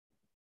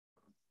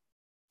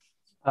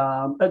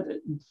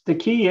 The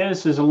key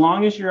is as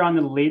long as you're on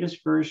the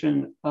latest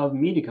version of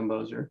Media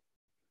Composer,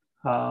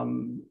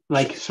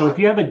 so if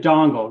you have a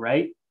dongle,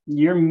 right,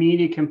 your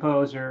Media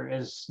Composer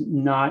is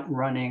not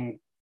running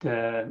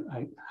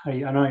I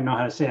don't even know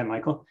how to say it,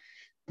 Michael,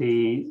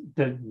 the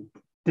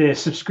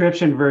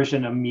subscription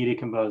version of Media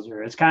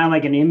Composer. It's kind of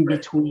like an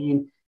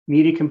in-between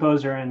Media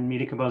Composer and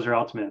Media Composer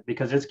Ultimate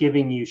because it's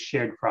giving you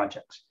shared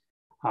projects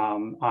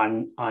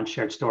on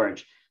shared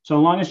storage. So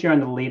as long as you're on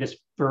the latest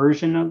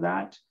version of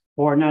that,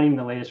 or not even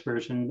the latest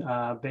version,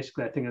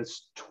 basically I think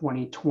it's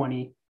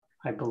 2020,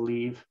 I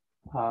believe,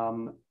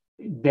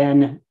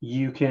 then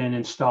you can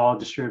install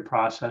distributed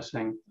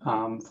processing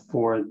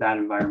for that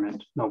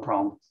environment, no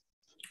problem.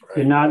 Right.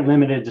 You're not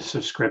limited to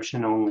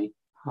subscription only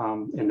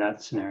in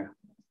that scenario.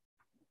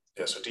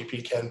 Yeah, so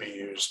DP can be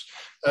used.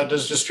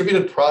 Does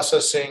distributed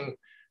processing,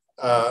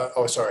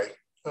 does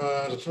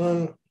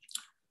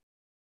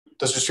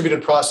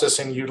distributed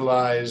processing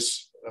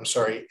utilize,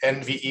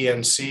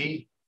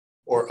 NVENC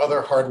or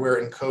other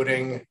hardware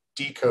encoding,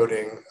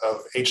 decoding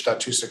of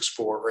H.264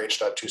 or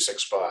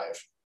H.265?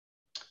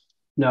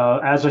 No,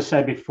 as I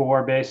said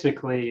before,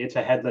 basically it's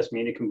a headless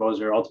Media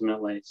Composer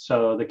ultimately.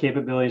 So the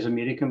capabilities of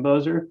Media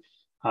Composer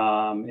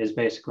is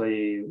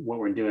basically what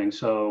we're doing.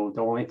 So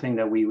the only thing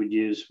that we would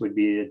use would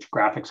be a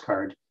graphics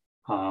card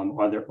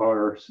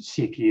or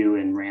CPU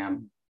and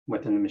RAM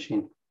within the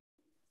machine.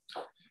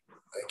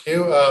 Thank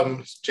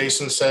you.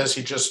 Jason says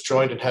he just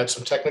joined and had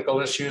some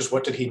technical issues.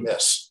 What did he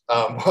miss?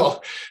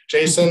 Well,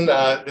 Jason,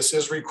 this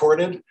is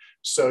recorded,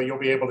 so you'll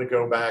be able to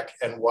go back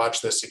and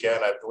watch this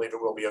again. I believe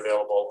it will be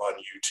available on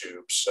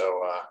YouTube.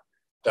 So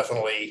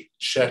definitely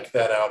check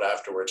that out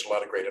afterwards. A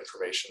lot of great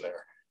information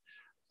there.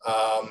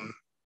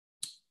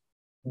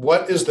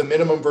 What is the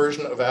minimum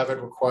version of Avid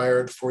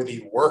required for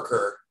the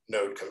worker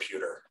node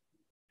computer?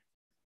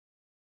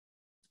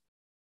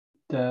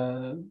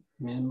 The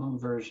minimum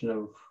version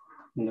of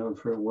node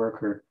for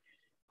worker.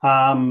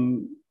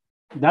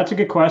 That's a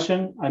good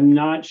question. I'm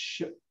not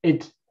sure.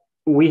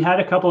 We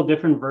had a couple of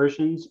different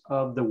versions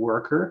of the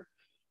worker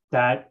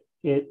that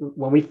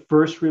when we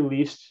first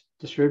released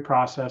distributed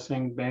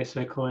processing,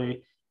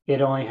 basically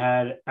it only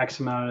had X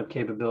amount of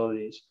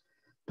capabilities.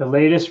 The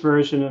latest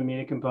version of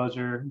Media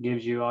Composer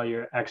gives you all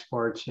your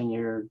exports and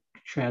your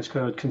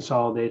transcode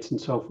consolidates and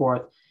so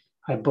forth.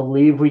 I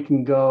believe we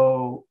can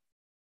go,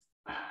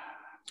 I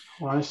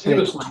want to say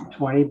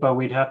 2020, but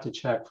we'd have to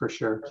check for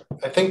sure.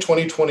 I think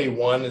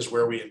 2021 is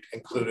where we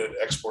included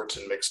exports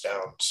and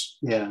mixdowns.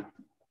 Yeah.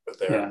 But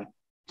there. Yeah.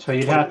 So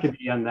you'd have to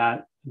be on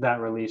that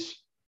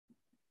release.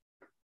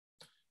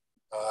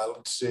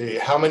 Let's see.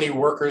 How many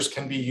workers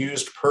can be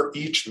used per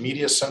each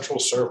Media Central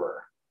server?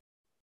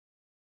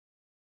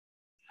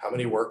 How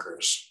many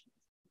workers?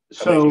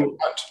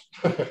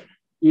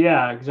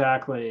 Yeah,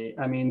 exactly.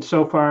 I mean,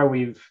 so far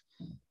we've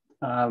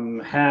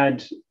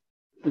went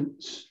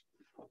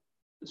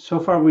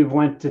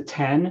to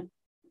 10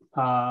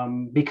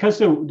 because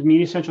the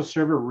Media Central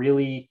server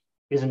really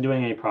isn't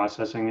doing any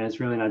processing and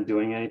it's really not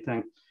doing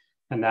anything.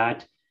 And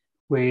that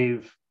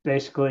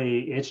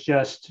it's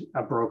just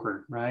a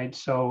broker, right?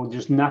 So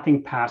there's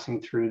nothing passing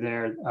through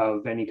there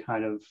of any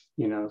kind of,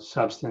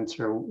 substance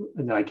or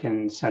like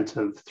in sense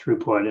of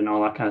throughput and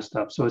all that kind of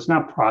stuff. So it's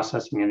not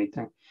processing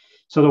anything.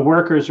 So the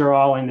workers are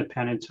all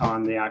independent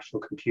on the actual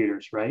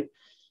computers, right?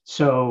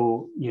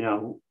 So,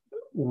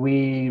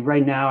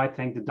 right now, I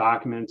think the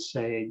documents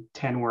say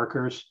 10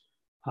 workers,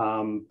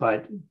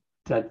 but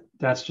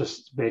that's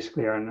just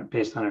basically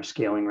based on our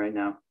scaling right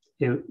now.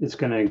 It's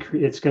going to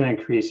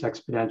increase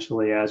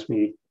exponentially as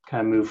we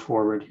kind of move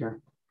forward here.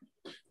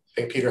 I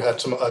think Peter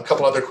had a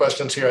couple other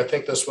questions here. I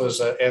think this was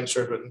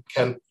answered when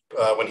Ken,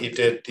 when he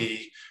did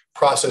the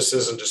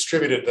processes and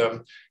distributed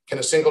them. Can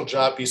a single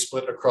job be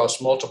split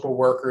across multiple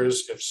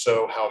workers? If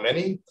so, how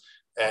many?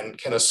 And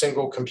can a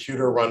single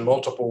computer run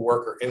multiple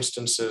worker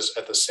instances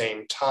at the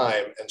same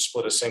time and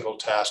split a single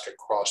task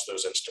across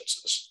those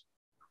instances?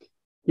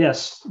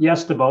 Yes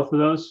to both of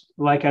those.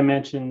 Like I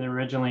mentioned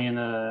originally in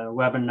the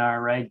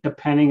webinar, right?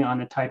 Depending on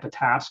the type of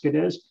task it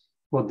is,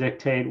 will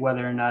dictate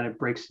whether or not it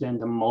breaks it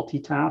into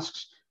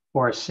multitasks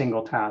or a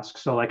single task.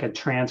 So like a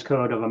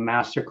transcode of a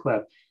master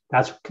clip,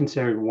 that's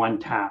considered one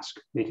task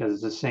because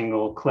it's a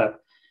single clip.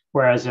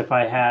 Whereas if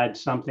I had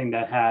something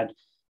that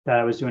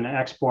I was doing an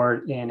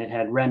export and it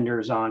had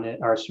renders on it,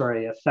 or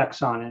sorry,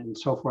 effects on it and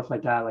so forth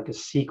like that, like a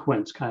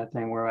sequence kind of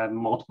thing where I have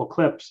multiple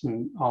clips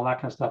and all that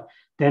kind of stuff,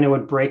 then it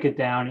would break it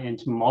down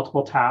into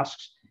multiple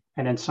tasks.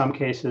 And in some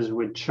cases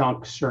would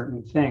chunk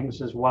certain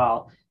things as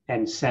well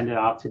and send it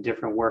off to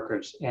different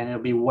workers. And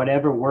it'll be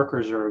whatever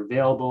workers are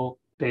available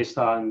based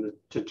on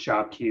the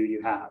job queue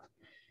you have,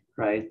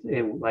 right?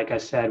 Like I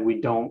said,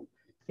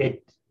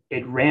 it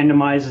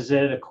randomizes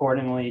it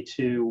accordingly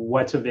to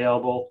what's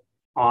available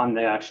on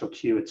the actual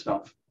queue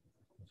itself.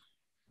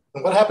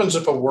 And what happens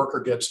if a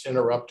worker gets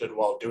interrupted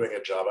while doing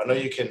a job? I know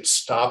you can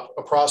stop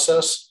a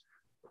process,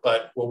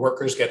 but will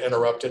workers get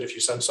interrupted if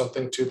you send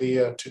something to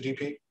the to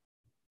DP?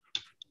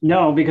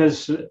 No,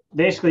 because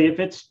basically if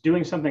it's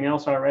doing something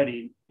else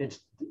already, it's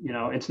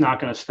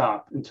not going to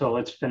stop until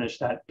it's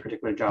finished that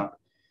particular job.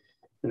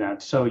 And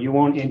that, so you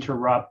won't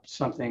interrupt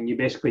something. You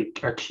basically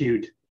are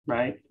queued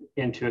right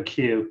into a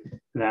queue,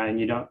 and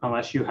you don't,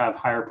 unless you have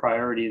higher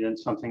priority than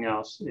something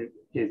else,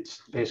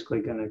 it's basically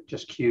going to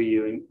just queue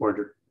you in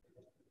order.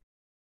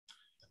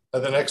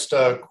 The next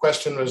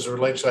question was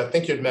related to, I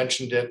think you'd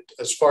mentioned it,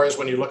 as far as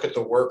when you look at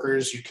the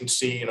workers, you can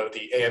see,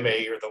 the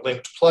AMA or the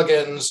linked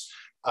plugins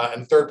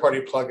and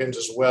third-party plugins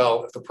as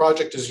well. If the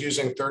project is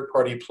using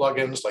third-party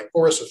plugins like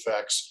chorus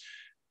effects,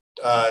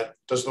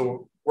 does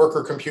the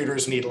worker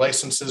computers need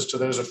licenses to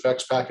those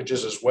effects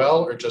packages as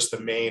well, or just the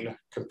main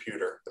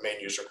computer, the main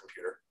user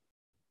computer?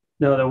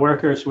 No, the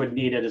workers would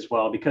need it as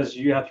well, because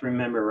you have to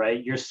remember,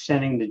 right? You're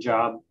sending the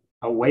job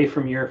away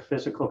from your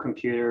physical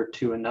computer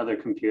to another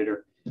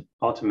computer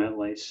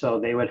ultimately. So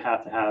they would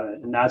have to have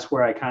it. And that's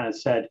where I kind of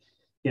said,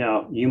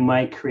 you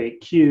might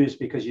create queues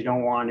because you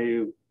don't want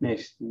to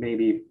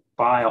maybe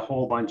buy a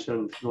whole bunch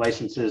of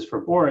licenses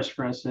for Boris,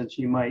 for instance.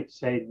 You might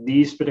say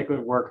these particular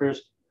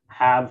workers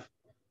have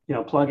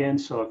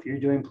plugins. So if you're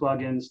doing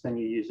plugins, then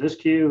you use this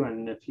queue,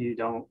 and if you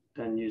don't,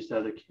 then use the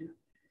other queue.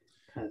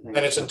 Kind of thing.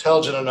 And it's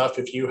intelligent enough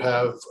if you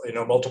have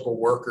multiple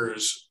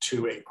workers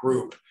to a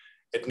group,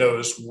 it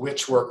knows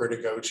which worker to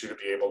go to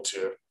be able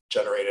to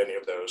generate any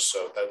of those.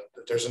 So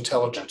that there's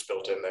intelligence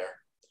built in there.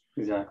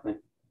 Exactly.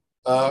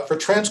 For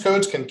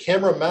transcodes, can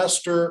camera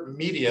master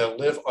media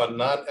live on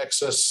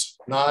non-Nexus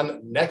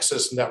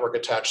network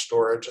attached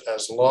storage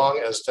as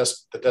long as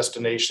the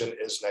destination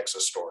is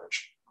Nexus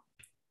storage?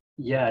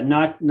 Yeah,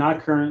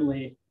 not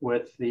currently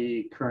with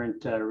the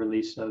current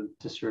release of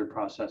distributed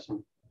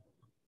processing.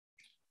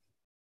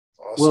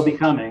 Awesome. Will be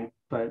coming,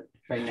 but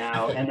right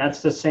now, and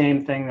that's the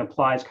same thing that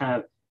applies kind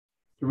of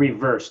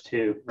reverse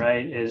too,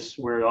 right? Is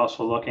we're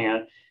also looking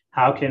at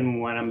how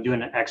can, when I'm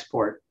doing an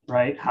export,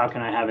 right? How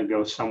can I have it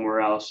go somewhere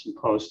else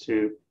opposed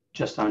to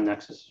just on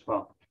Nexus as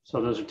well?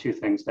 So those are two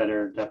things that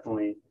are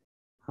definitely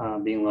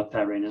being looked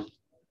at right now.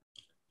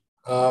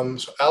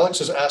 So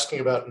Alex is asking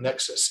about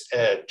Nexus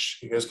Edge.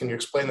 He goes, can you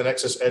explain the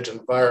Nexus Edge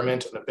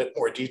environment in a bit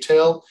more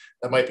detail?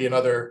 That might be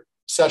another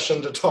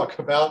session to talk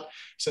about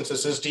since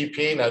this is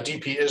DP. Now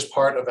DP is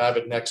part of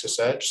Avid Nexus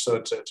Edge, so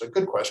it's a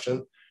good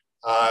question.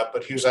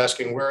 But he was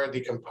asking, where are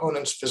the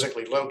components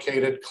physically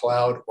located,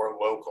 cloud or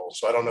local?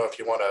 So I don't know if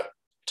you want to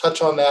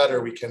touch on that,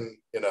 or we can,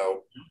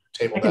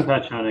 table that. I can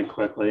touch on it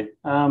quickly.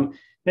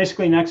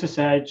 Basically, Nexus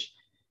Edge,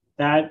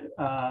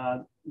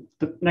 the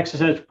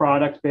Nexus Edge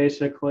product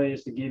basically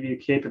is to give you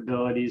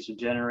capabilities of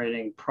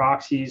generating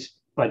proxies,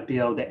 but be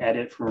able to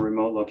edit from a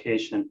remote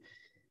location.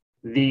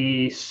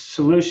 The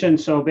solution,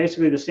 so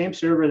basically the same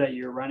server that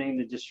you're running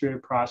the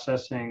distributed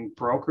processing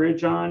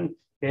brokerage on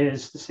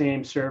is the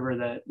same server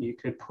that you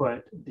could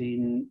put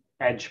the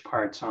edge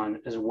parts on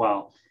as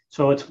well.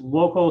 So it's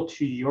local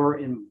to your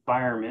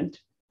environment,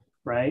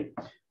 right?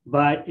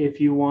 But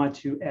if you want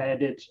to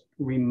edit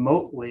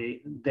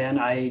remotely, then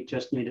I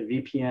just need a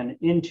VPN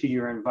into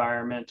your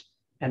environment.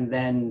 And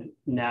then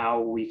now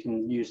we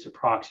can use the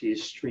proxy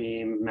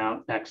stream,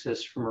 mount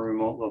Nexus from a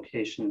remote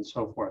location and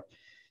so forth.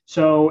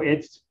 So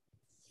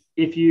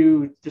if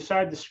you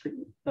decide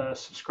to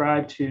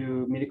subscribe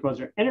to Media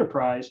Composer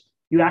Enterprise,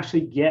 you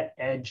actually get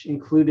Edge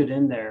included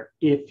in there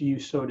if you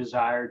so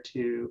desire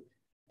to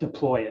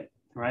deploy it,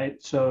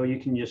 right? So you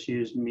can just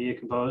use Media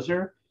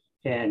Composer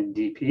and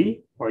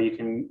DP, or you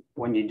can,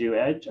 when you do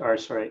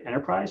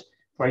Enterprise,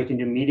 or you can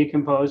do Media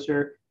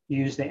Composer,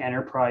 use the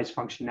Enterprise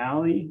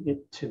functionality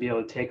to be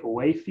able to take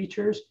away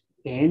features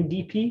and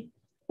DP,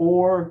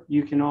 or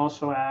you can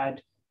also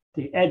add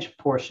the Edge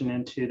portion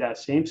into that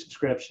same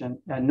subscription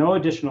at no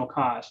additional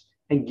cost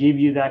and give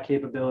you that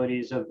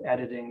capabilities of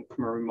editing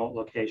from a remote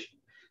location.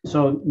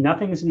 So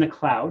nothing's in the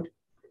cloud.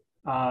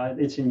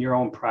 It's in your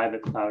own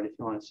private cloud, if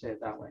you want to say it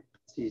that way.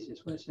 It's the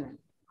easiest way of saying it.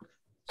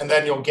 And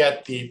then you'll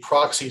get the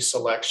proxy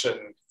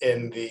selection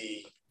in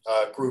the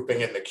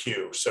grouping in the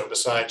queue. So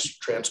besides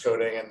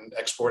transcoding and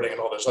exporting and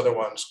all those other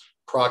ones,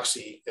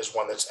 proxy is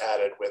one that's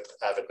added with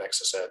Avid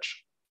Nexus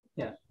Edge.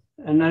 Yeah.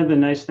 Another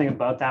nice thing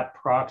about that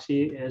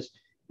proxy is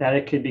that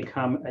it could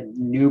become a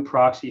new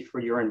proxy for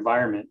your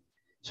environment.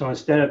 So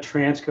instead of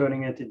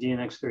transcoding it to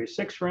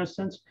DNX36, for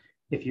instance,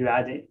 if you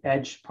add the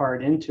edge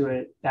part into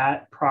it,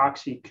 that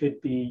proxy could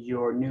be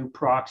your new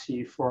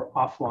proxy for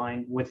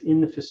offline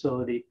within the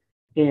facility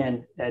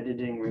and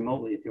editing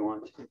remotely if you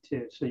want to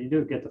too. So you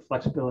do get the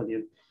flexibility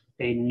of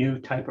a new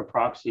type of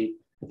proxy,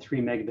 a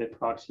 3 megabit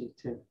proxy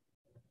too.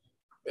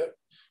 Yep.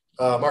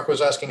 Mark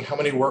was asking, how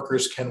many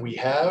workers can we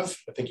have?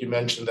 I think you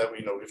mentioned that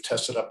we've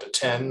tested up to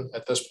 10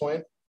 at this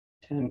point.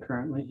 10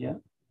 currently, yeah.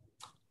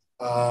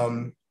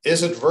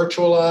 Is it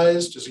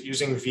virtualized? Is it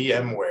using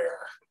VMware?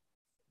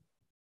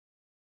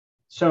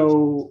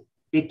 So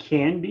it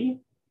can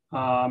be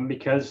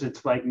because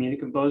it's like Media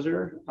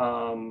Composer,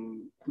 so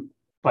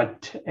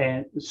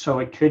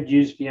it could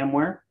use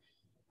VMware,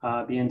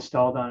 be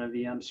installed on a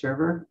VM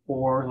server,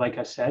 or like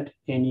I said,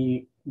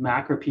 any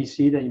Mac or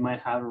PC that you might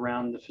have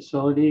around the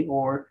facility,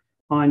 or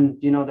on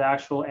the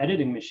actual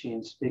editing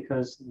machines,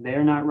 because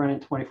they're not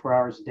running 24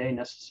 hours a day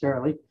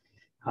necessarily,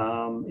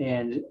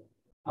 and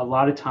a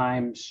lot of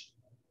times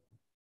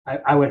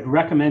I would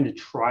recommend to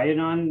try it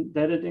on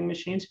the editing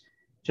machines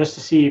just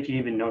to see if you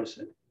even notice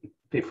it, to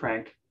be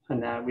frank.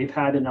 And that we've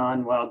had it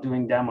on while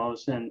doing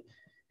demos and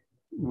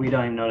we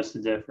don't even notice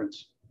the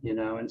difference,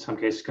 in some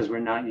cases, because we're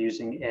not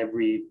using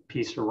every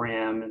piece of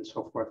RAM and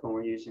so forth when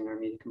we're using our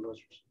media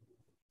composers.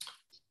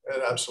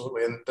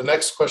 Absolutely. And the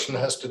next question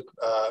has to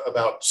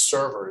about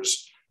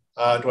servers.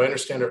 Do I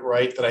understand it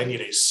right that I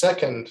need a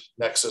second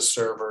Nexus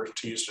server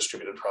to use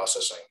distributed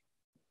processing?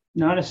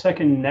 Not a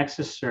second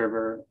Nexus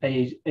server,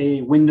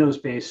 a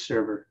Windows-based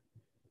server.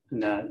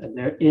 And that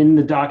they're in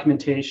the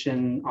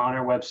documentation on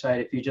our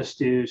website. If you just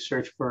do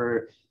search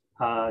for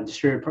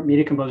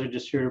Media Composer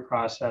distributed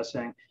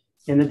processing,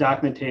 in the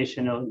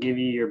documentation, it'll give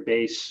you your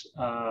base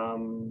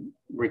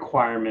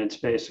requirements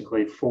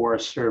basically for a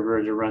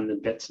server to run the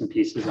bits and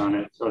pieces on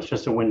it. So it's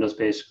just a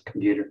Windows-based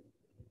computer.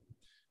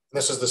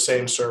 This is the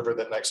same server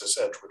that Nexus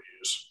Edge would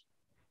use.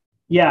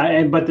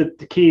 Yeah, but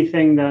the key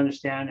thing to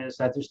understand is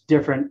that there's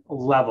different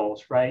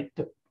levels, right?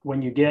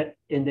 When you get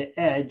into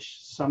Edge,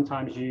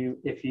 sometimes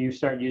if you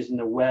start using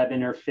the web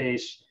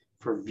interface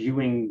for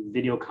viewing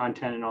video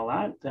content and all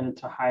that, then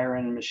it's a higher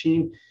end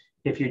machine.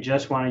 If you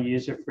just want to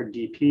use it for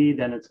DP,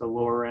 then it's a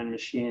lower end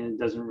machine. It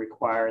doesn't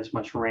require as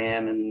much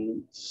RAM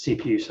and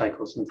CPU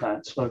cycles and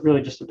that. So it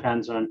really just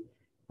depends on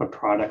what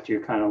product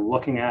you're kind of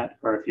looking at,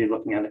 or if you're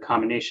looking at a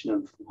combination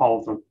of all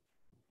of them.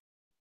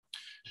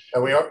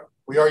 And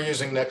we are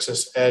using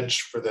Nexus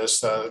Edge for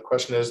this. The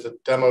question is, the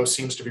demo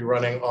seems to be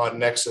running on the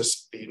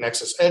Nexus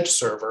Edge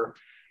server.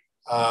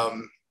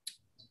 Sorry,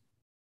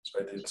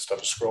 the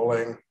stuff is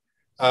scrolling.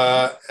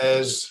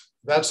 As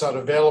that's not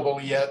available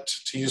yet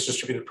to use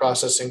distributed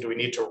processing, do we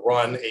need to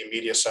run a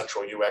Media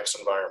Central UX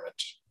environment?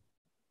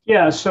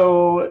 Yeah,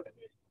 so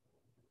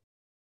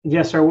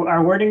yes,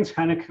 our wording is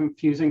kind of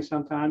confusing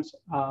sometimes.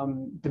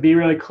 To be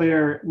really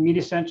clear,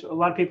 Media Central, a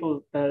lot of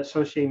people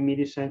associate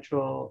Media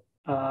Central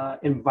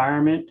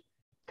environment,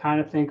 kind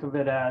of think of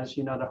it as,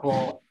 the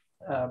whole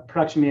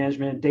production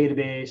management,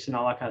 database, and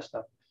all that kind of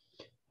stuff.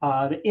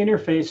 The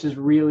interface is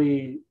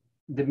really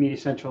the Media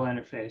Central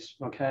interface,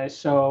 okay?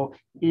 So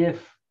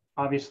if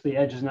obviously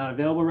Edge is not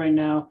available right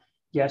now,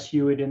 yes,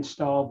 you would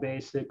install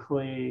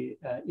basically,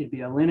 it'd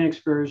be a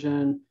Linux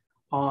version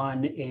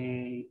on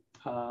a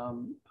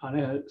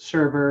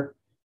server.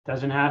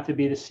 Doesn't have to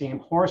be the same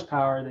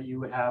horsepower that you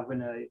would have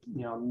in a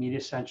Media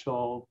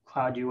Central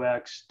Cloud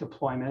UX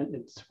deployment.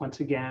 It's,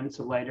 once again, it's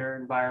a lighter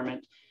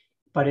environment,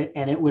 but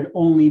it would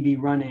only be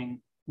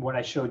running what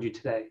I showed you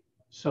today.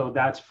 So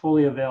that's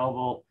fully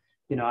available,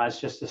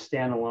 as just a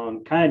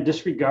standalone. Kind of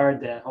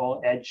disregard that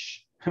whole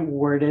Edge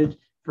worded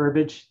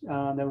verbiage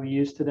that we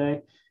use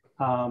today.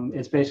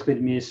 It's basically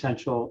the Media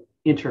Central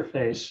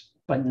interface,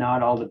 but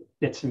not all the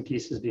bits and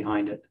pieces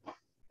behind it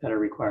that are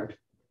required.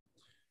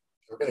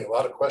 We're getting a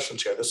lot of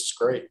questions here. This is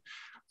great.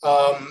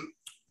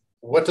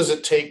 What does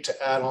it take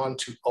to add on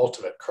to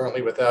Ultimate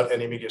currently without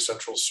any Media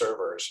Central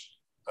servers?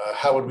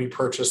 How would we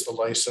purchase the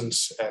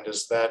license, and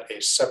is that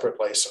a separate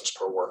license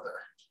per worker?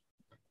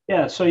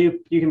 Yeah, so you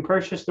can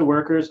purchase the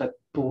workers.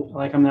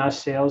 Like, I'm not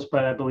sales,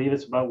 but I believe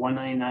it's about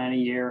 $199 a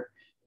year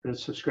for the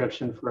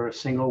subscription for a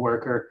single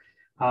worker,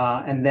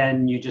 and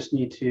then you just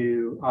need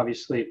to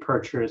obviously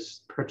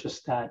purchase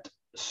that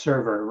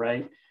server,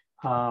 right,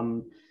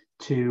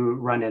 to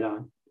run it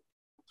on.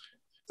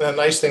 The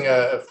nice thing,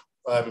 if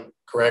I'm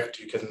correct,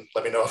 you can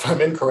let me know if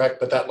I'm incorrect,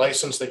 but that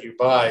license that you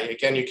buy,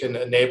 again, you can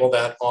enable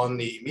that on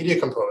the Media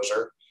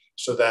Composer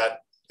so that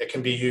it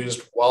can be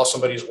used while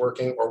somebody's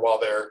working or while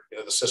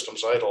the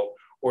system's idle,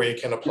 or you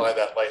can apply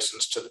that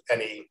license to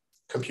any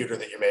computer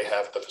that you may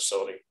have at the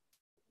facility.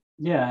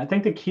 Yeah, I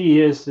think the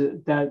key is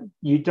that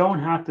you don't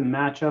have to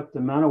match up the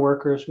amount of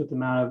workers with the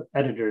amount of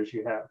editors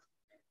you have,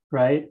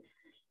 right?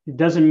 It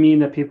doesn't mean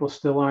that people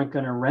still aren't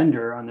going to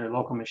render on their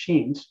local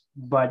machines,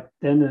 but at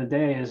the end of the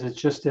day,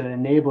 it's just to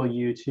enable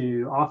you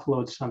to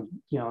offload some,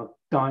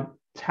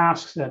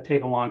 tasks that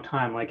take a long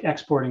time, like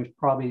exporting is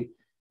probably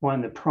one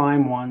of the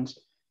prime ones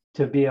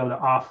to be able to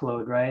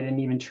offload, right? And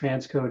even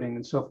transcoding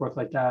and so forth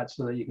like that,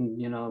 so that you can,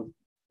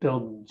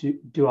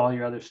 do all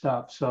your other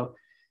stuff. So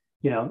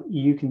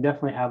you can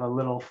definitely have a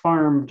little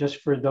farm just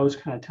for those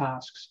kind of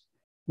tasks.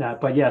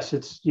 But yes,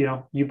 it's,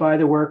 you buy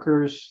the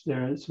workers,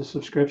 it's a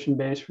subscription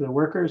base for the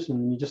workers,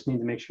 and you just need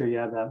to make sure you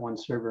have that one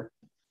server.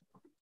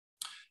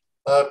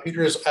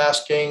 Peter is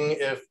asking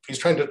if he's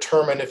trying to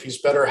determine if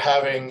he's better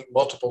having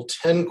multiple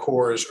 10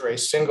 cores or a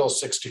single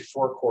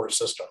 64 core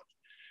system.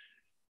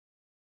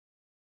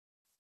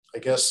 I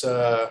guess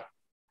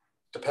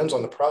depends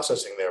on the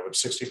processing there. Would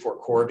 64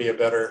 core be a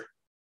better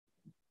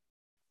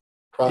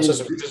process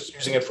if you're just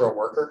using it for a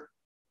worker?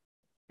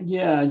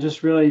 Yeah, it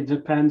just really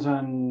depends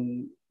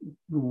on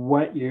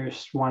what you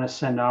want to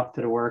send off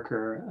to the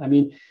worker. I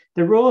mean,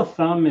 the rule of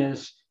thumb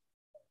is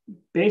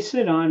base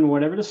it on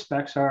whatever the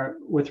specs are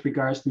with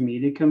regards to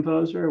Media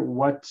Composer.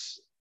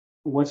 What's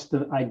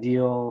the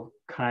ideal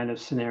kind of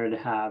scenario to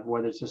have,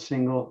 whether it's a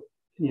single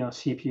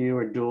CPU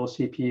or dual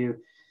CPU.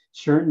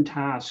 Certain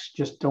tasks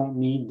just don't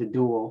need the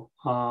dual,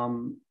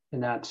 and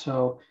that.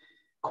 So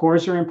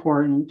cores are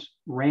important.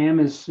 RAM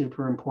is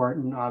super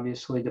important,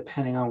 obviously,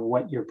 depending on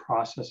what you're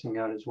processing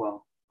out as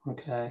well.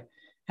 Okay.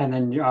 And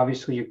then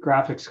obviously your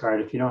graphics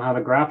card. If you don't have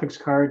a graphics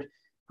card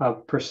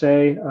per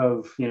se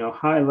of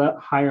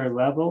higher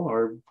level,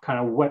 or kind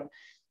of what,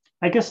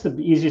 I guess the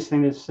easiest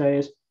thing to say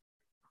is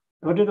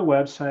go to the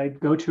website,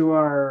 go to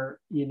our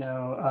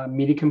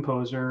Media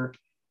Composer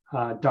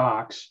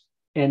docs,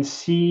 and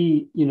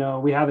see,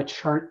 we have a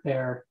chart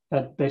there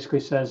that basically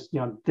says,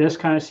 this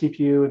kind of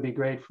CPU would be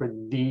great for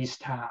these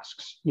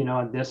tasks,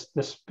 this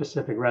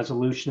specific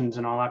resolutions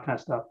and all that kind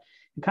of stuff.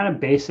 And kind of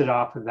base it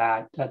off of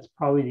that. That's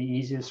probably the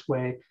easiest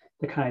way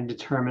to kind of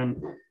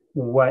determine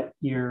what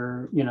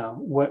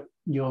what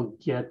you'll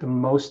get the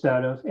most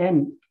out of,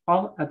 and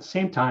all at the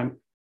same time,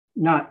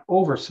 not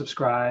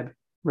oversubscribe,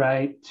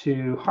 right,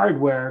 to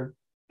hardware,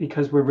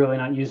 because we're really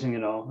not using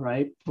it all,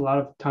 right? A lot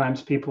of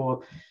times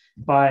people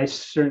buy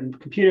certain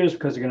computers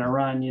because they're going to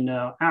run,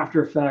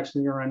 After Effects,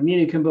 and you're going to run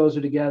Media Composer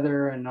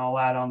together and all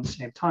that on the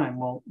same time.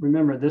 Well,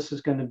 remember, this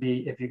is going to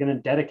be, if you're going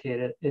to dedicate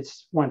it,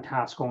 it's one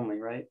task only,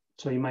 right?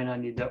 So you might not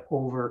need to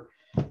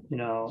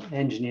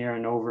engineer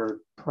and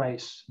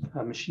overprice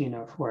a machine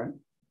out for it.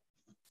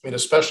 I mean,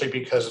 especially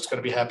because it's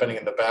going to be happening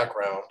in the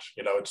background.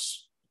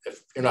 It's,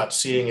 if you're not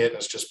seeing it and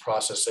it's just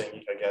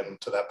processing, again,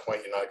 to that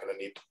point, you're not going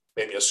to need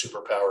maybe a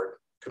super powered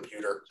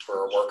computer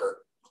for a worker.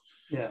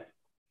 Yeah.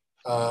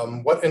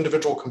 What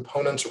individual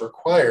components are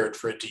required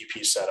for a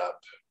DP setup?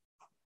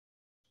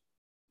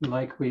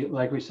 Like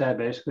we said,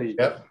 basically,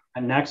 yep.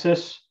 A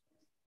Nexus,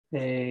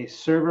 a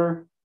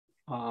server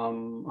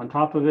on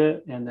top of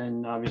it, and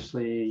then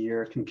obviously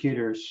your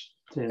computers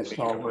to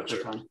install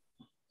workers on.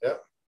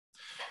 Yep.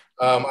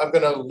 I'm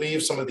going to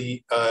leave some of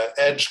the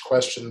edge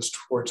questions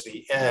towards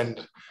the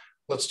end.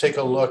 Let's take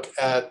a look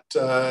at,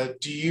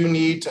 do you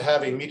need to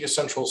have a Media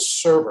Central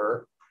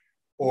server,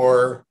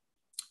 or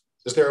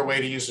is there a way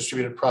to use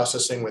distributed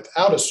processing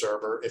without a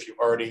server if you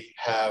already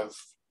have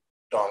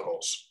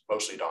dongles,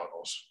 mostly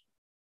dongles?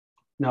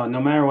 No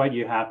matter what,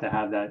 you have to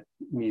have that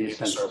Media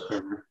Central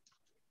server.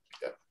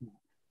 Yeah.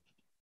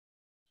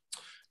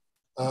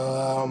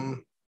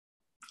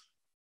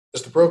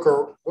 Is the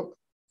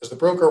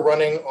broker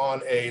running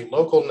on a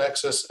local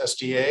Nexus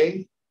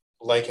SDA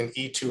like an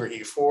E2 or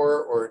E4,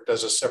 or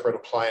does a separate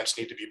appliance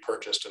need to be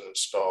purchased and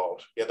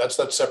installed? Yeah, that's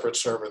that separate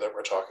server that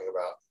we're talking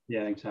about.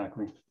 Yeah,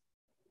 exactly.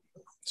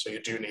 So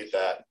you do need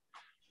that.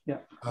 Yeah.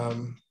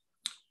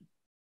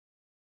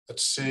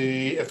 Let's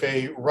see, if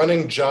a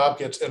running job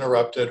gets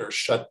interrupted or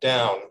shut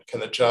down, can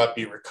the job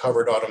be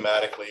recovered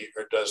automatically,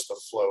 or does the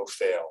flow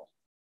fail?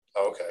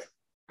 Okay.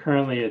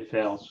 Currently it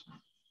fails.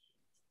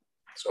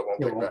 So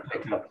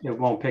it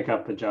won't pick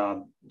up the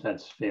job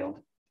that's failed.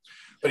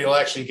 But you'll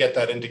actually get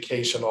that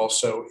indication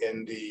also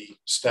in the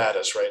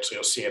status, right? So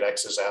you'll see it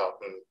X's out.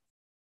 And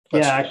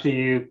yeah,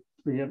 actually,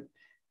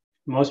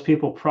 most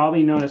people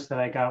probably noticed that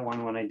I got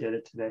one when I did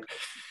it today.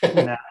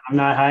 And I'm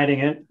not hiding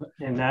it.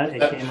 And that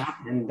it came up,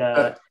 and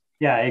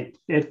yeah,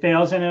 it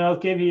fails, and it'll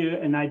give you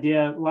an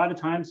idea. A lot of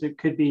times it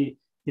could be,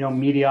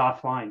 media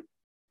offline.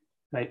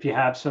 Like if you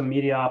have some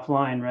media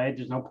offline, right?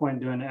 There's no point in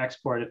doing an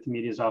export if the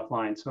media is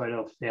offline, so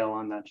it'll fail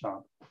on that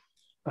job.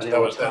 But it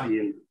will tell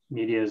you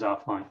media is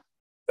offline.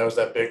 That was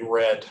that big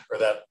red, or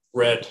that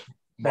red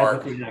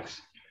mark.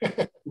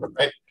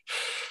 Right.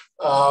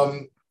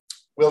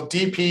 Will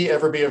DP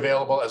ever be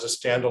available as a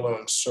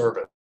standalone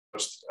service?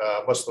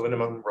 What's the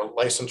minimum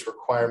license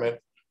requirement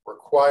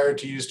required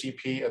to use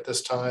DP at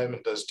this time?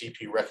 And does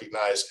DP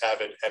recognize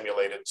Avid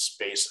emulated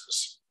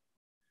spaces?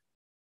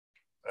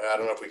 I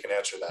don't know if we can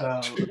answer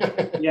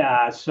that.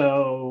 Yeah,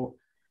 so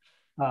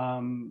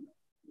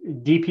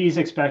DP is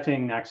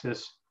expecting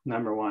Nexus,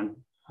 number one,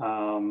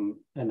 and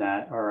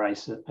that, or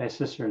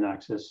ISIS or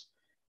Nexus.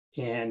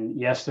 And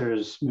yes,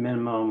 there's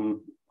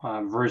minimum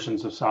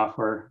versions of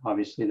software,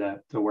 obviously,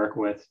 that to work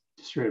with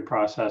distributed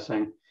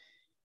processing.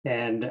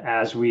 And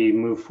as we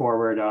move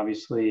forward,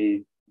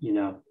 obviously,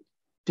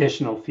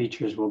 additional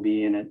features will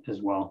be in it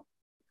as well.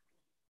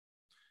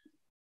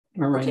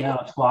 But right now,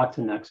 it's locked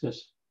to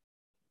Nexus.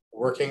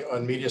 Working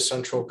on Media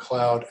Central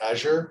Cloud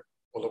Azure,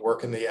 will it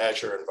work in the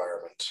Azure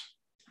environment?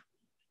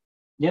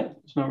 Yeah,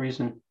 there's no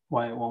reason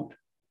why it won't.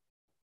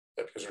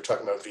 Yeah, because we're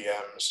talking about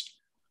VMs.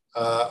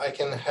 I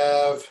can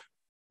have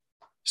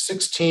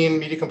 16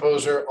 Media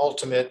Composer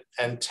Ultimate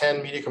and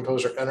 10 Media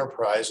Composer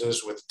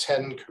Enterprises with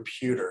 10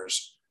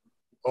 computers,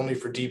 only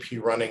for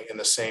DP running in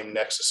the same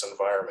Nexus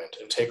environment,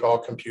 and take all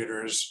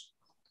computers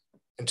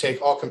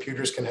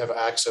can have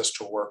access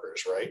to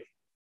workers, right?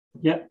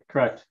 Yeah,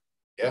 correct.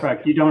 Yeah.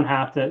 Correct. You don't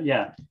have to,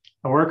 yeah.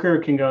 A worker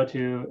can go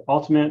to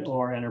Ultimate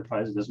or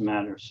Enterprise, it doesn't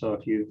matter. So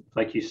if you,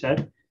 like you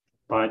said,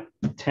 but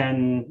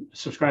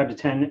subscribe to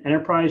 10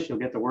 Enterprise, you'll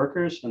get the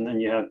workers, and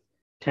then you have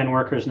 10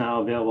 workers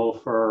now available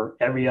for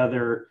every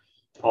other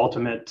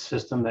Ultimate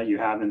system that you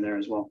have in there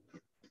as well.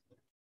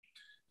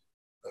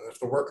 And if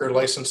the worker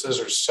licenses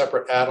are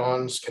separate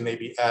add-ons, can they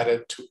be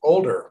added to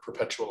older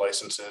perpetual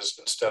licenses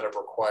instead of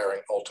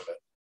requiring Ultimate?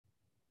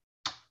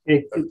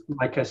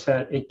 Like I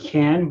said, it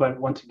can, but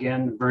once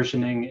again,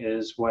 versioning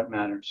is what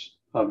matters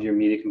of your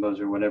Media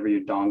Composer, whatever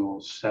your dongle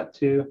is set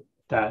to,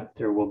 that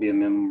there will be a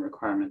minimum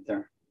requirement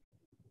there.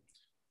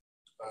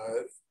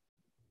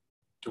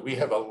 Do we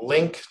have a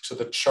link to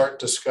the chart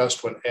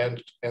discussed when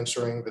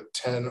answering the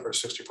 10 or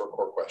 64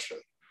 core question?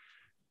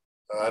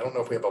 I don't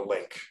know if we have a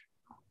link.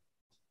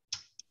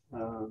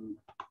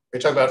 You're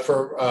talking about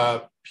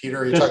for,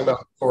 Peter, you're talking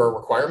about for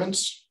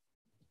requirements?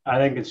 I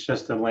think it's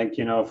just a link,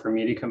 for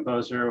Media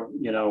Composer,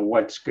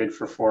 what's good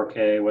for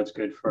 4K, what's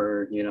good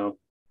for,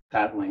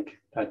 that link,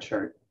 that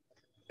chart.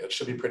 It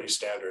should be pretty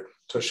standard.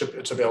 So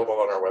it's available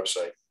on our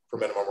website for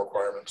minimum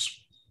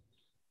requirements.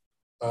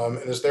 And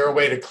is there a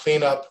way to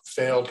clean up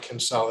failed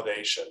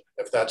consolidation?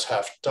 If that's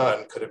half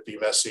done, could it be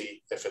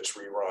messy if it's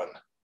rerun?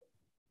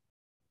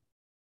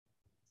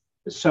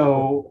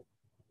 So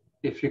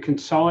if you're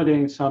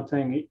consolidating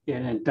something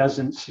and it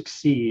doesn't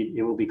succeed,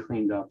 it will be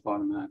cleaned up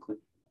automatically.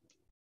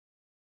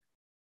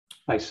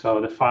 Like, so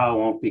the file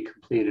won't be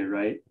completed,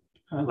 right?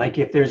 Like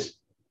if there's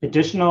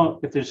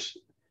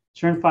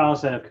certain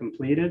files that have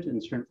completed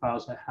and certain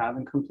files that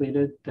haven't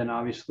completed, then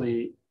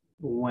obviously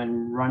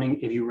when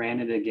running, if you ran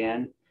it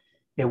again,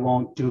 it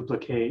won't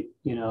duplicate,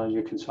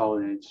 your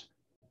consolidates.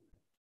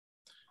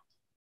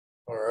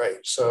 All right,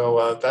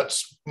 so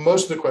that's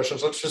most of the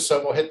questions. Let's just,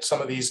 we'll hit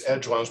some of these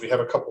edge ones. We have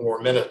a couple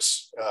more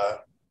minutes.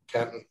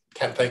 Kent,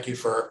 thank you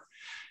for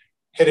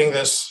hitting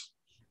this,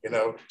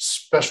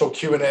 special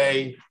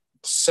Q&A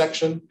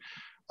section.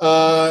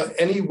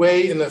 Any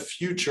way in the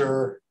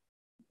future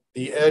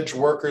the edge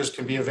workers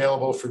can be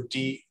available for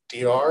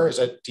DR? Is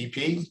that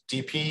DP?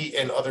 DP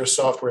and other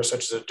software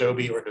such as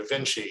Adobe or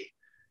DaVinci,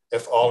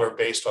 if all are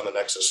based on the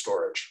Nexus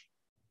storage?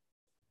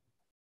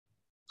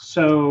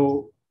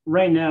 So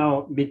right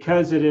now,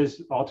 because it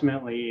is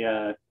ultimately,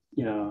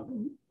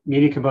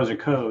 Media Composer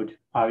code,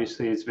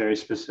 obviously it's very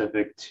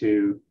specific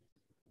to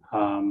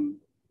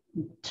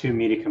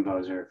Media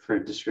Composer for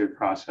distributed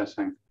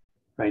processing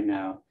right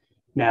now.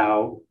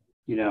 Now,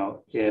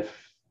 if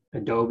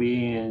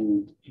Adobe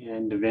and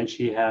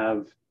DaVinci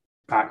have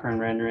background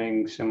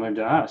rendering similar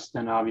to us,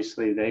 then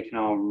obviously they can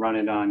all run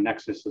it on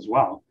Nexus as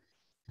well.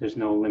 There's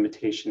no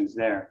limitations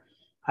there.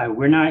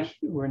 We're not,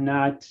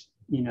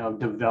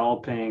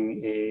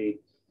 developing a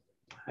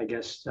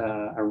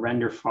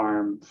render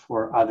farm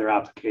for other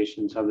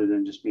applications other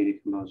than just Media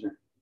Composer.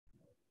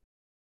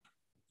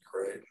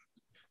 Great.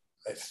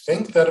 I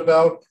think that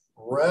about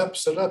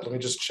wraps it up. Let me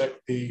just check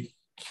the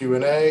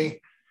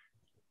Q&A.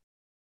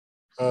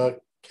 Okay.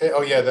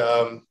 Oh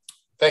yeah.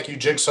 Thank you,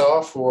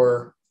 Jigsaw,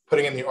 for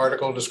putting in the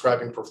article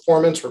describing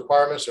performance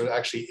requirements. There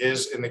actually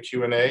is in the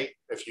Q&A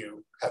if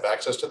you have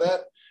access to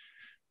that.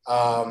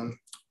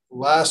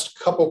 Last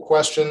couple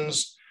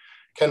questions.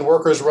 Can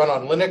workers run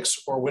on Linux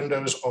or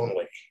Windows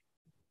only?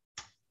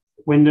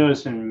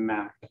 Windows and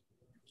Mac.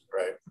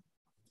 Right.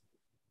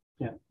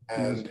 Yeah.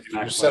 And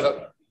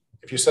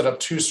if you set up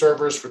 2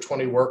 servers for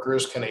 20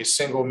 workers, can a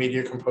single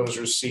Media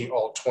Composer see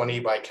all 20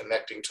 by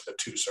connecting to the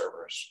 2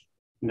 servers?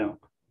 No.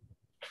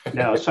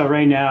 No. So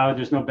right now,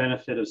 there's no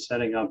benefit of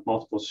setting up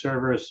multiple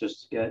servers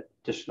just to get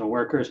additional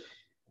workers.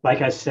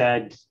 Like I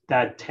said,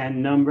 that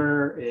 10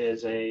 number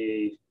is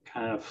a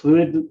kind of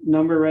fluid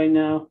number right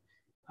now.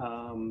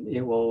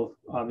 It will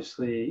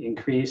obviously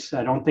increase.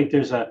 I don't think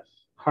there's a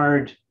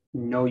hard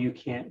no, you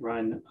can't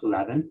run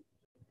 11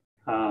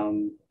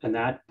 and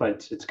that,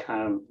 but it's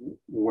kind of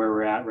where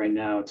we're at right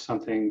now. It's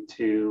something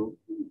to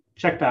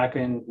check back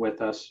in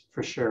with us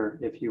for sure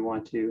if you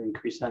want to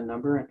increase that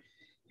number.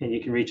 And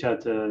you can reach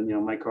out to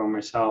Michael or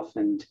myself,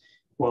 and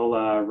we'll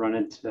run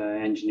it to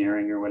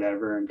engineering or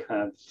whatever and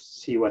kind of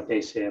see what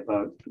they say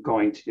about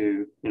going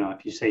to,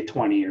 if you say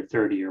 20 or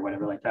 30 or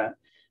whatever like that,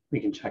 we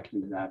can check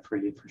into that for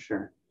you for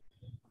sure.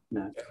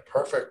 Yeah,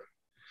 perfect.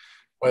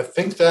 Well, I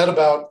think that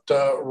about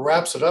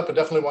wraps it up. I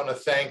definitely want to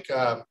thank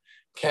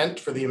Kent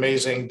for the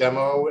amazing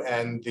demo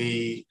and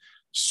the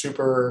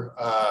super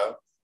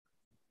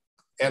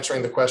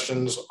answering the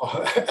questions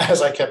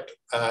as I kept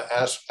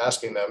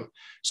asking them.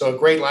 So a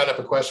great lineup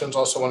of questions.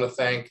 Also want to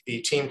thank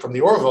the team from the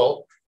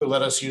Orville who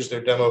let us use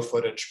their demo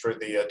footage for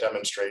the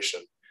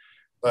demonstration.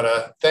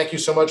 But thank you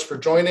so much for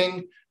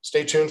joining.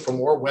 Stay tuned for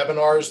more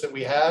webinars that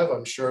we have.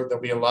 I'm sure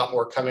there'll be a lot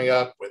more coming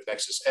up with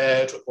Nexus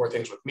Edge, with more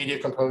things with Media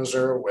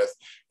Composer, with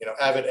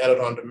Avid Edit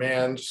on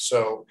Demand.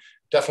 So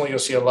definitely you'll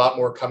see a lot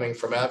more coming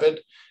from Avid.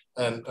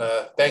 And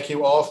thank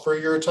you all for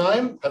your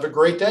time. Have a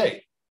great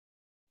day.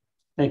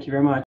 Thank you very much.